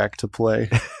roar track to play.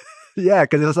 Yeah,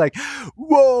 because it was like,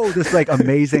 whoa, this like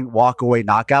amazing walk away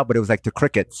knockout, but it was like the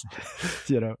crickets,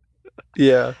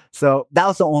 Yeah. So that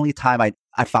was the only time I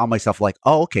found myself like,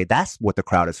 oh, okay, that's what the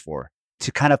crowd is for,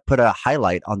 to kind of put a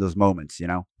highlight on those moments,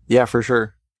 Yeah, for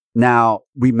sure. Now,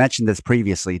 we mentioned this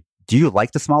previously. Do you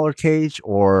like the smaller cage,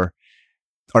 or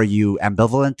are you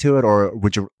ambivalent to it, or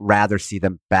would you rather see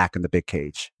them back in the big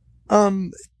cage?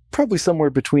 Probably somewhere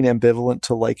between ambivalent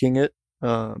to liking it.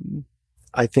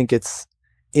 I think it's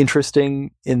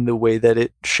interesting in the way that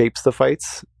it shapes the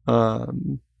fights.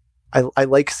 I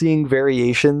like seeing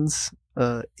variations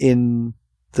in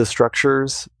the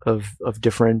structures of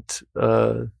different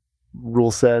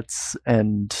rule sets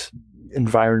and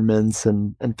environments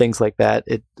and things like that.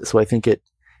 So I think it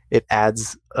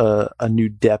adds a new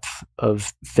depth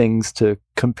of things to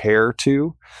compare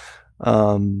to.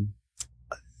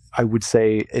 I would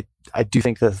say I do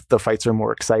think that the fights are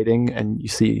more exciting and you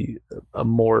see a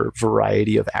more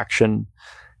variety of action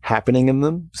happening in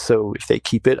them. So if they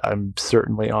keep it, I'm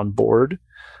certainly on board.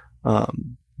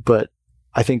 But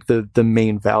I think the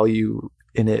main value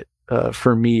in it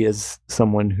for me as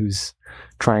someone who's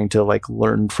trying to like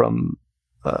learn from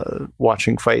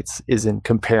watching fights is in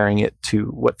comparing it to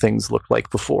what things looked like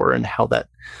before and how that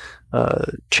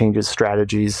changes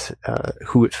strategies,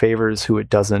 who it favors, who it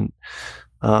doesn't.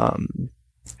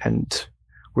 And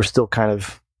we're still kind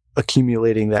of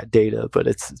accumulating that data, but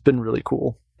it's been really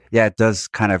cool. Yeah, it does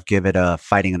kind of give it a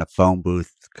fighting in a phone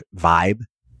booth vibe.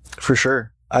 For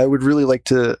sure. I would really like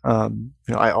to,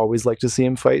 I always like to see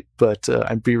him fight, but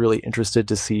I'd be really interested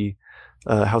to see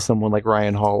how someone like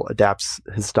Ryan Hall adapts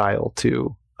his style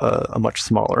to a much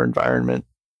smaller environment.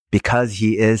 Because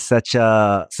he is such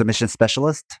a submission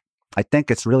specialist, I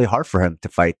think it's really hard for him to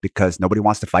fight because nobody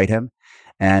wants to fight him.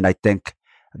 And I think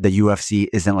the UFC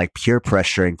isn't like peer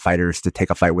pressuring fighters to take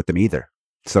a fight with them either.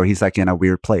 So he's like in a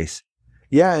weird place.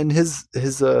 Yeah, and his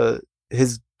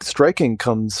striking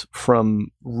comes from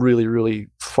really, really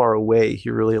far away. He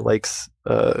really likes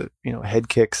head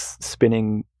kicks,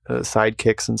 spinning side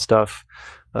kicks and stuff.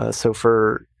 So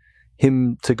for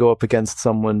him to go up against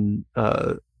someone,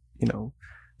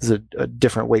 is a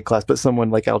different weight class, but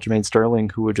someone like Aljamain Sterling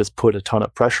who would just put a ton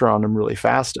of pressure on him really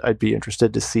fast, I'd be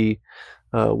interested to see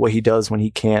what he does when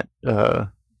he can't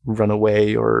run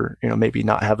away or maybe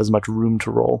not have as much room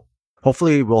to roll.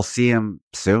 Hopefully we'll see him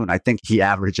soon. I think he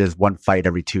averages one fight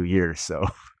every 2 years. So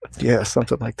yeah,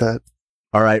 something like that.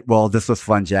 All right. Well, this was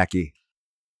fun, Jackie.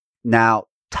 Now,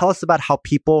 tell us about how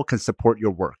people can support your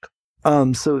work.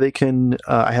 So they can,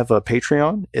 I have a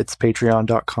Patreon. It's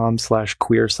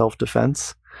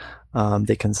patreon.com/queer-self-defense.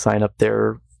 They can sign up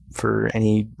there for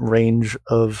any range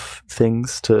of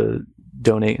things to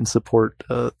donate and support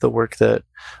the work that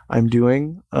I'm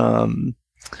doing.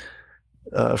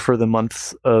 For the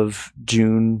months of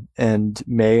June and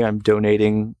May, I'm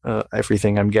donating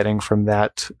everything I'm getting from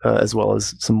that, as well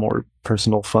as some more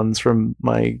personal funds from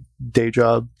my day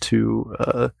job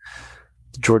to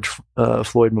George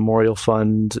Floyd Memorial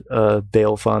Fund,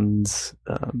 bail funds,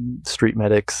 street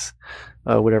medics,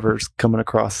 whatever's coming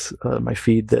across my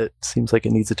feed that seems like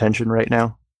it needs attention right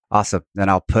now. Awesome. Then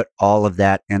I'll put all of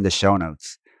that in the show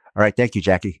notes. All right. Thank you,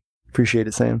 Jackie. Appreciate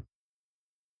it, Sam.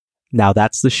 Now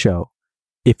that's the show.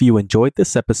 If you enjoyed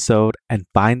this episode and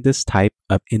find this type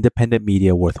of independent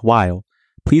media worthwhile,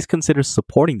 please consider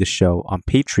supporting the show on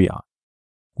Patreon.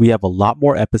 We have a lot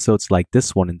more episodes like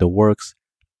this one in the works,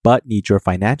 but need your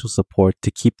financial support to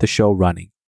keep the show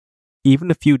running. Even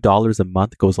a few dollars a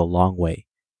month goes a long way.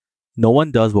 No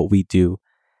one does what we do,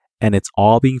 and it's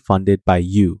all being funded by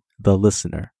you, the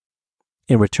listener.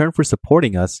 In return for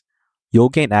supporting us, you'll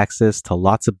gain access to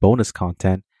lots of bonus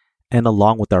content and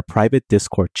along with our private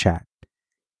Discord chat.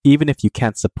 Even if you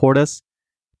can't support us,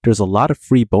 there's a lot of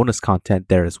free bonus content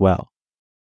there as well.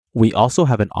 We also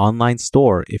have an online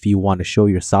store if you want to show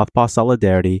your Southpaw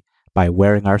solidarity by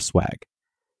wearing our swag.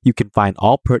 You can find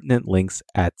all pertinent links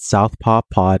at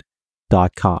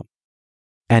southpawpod.com.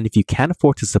 And if you can't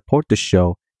afford to support the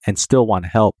show and still want to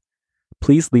help,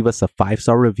 please leave us a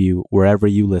 5-star review wherever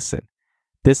you listen.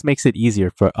 This makes it easier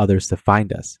for others to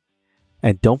find us.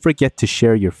 And don't forget to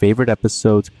share your favorite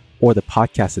episodes or the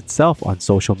podcast itself on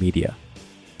social media.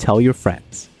 Tell your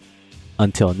friends.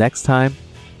 Until next time,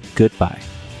 goodbye.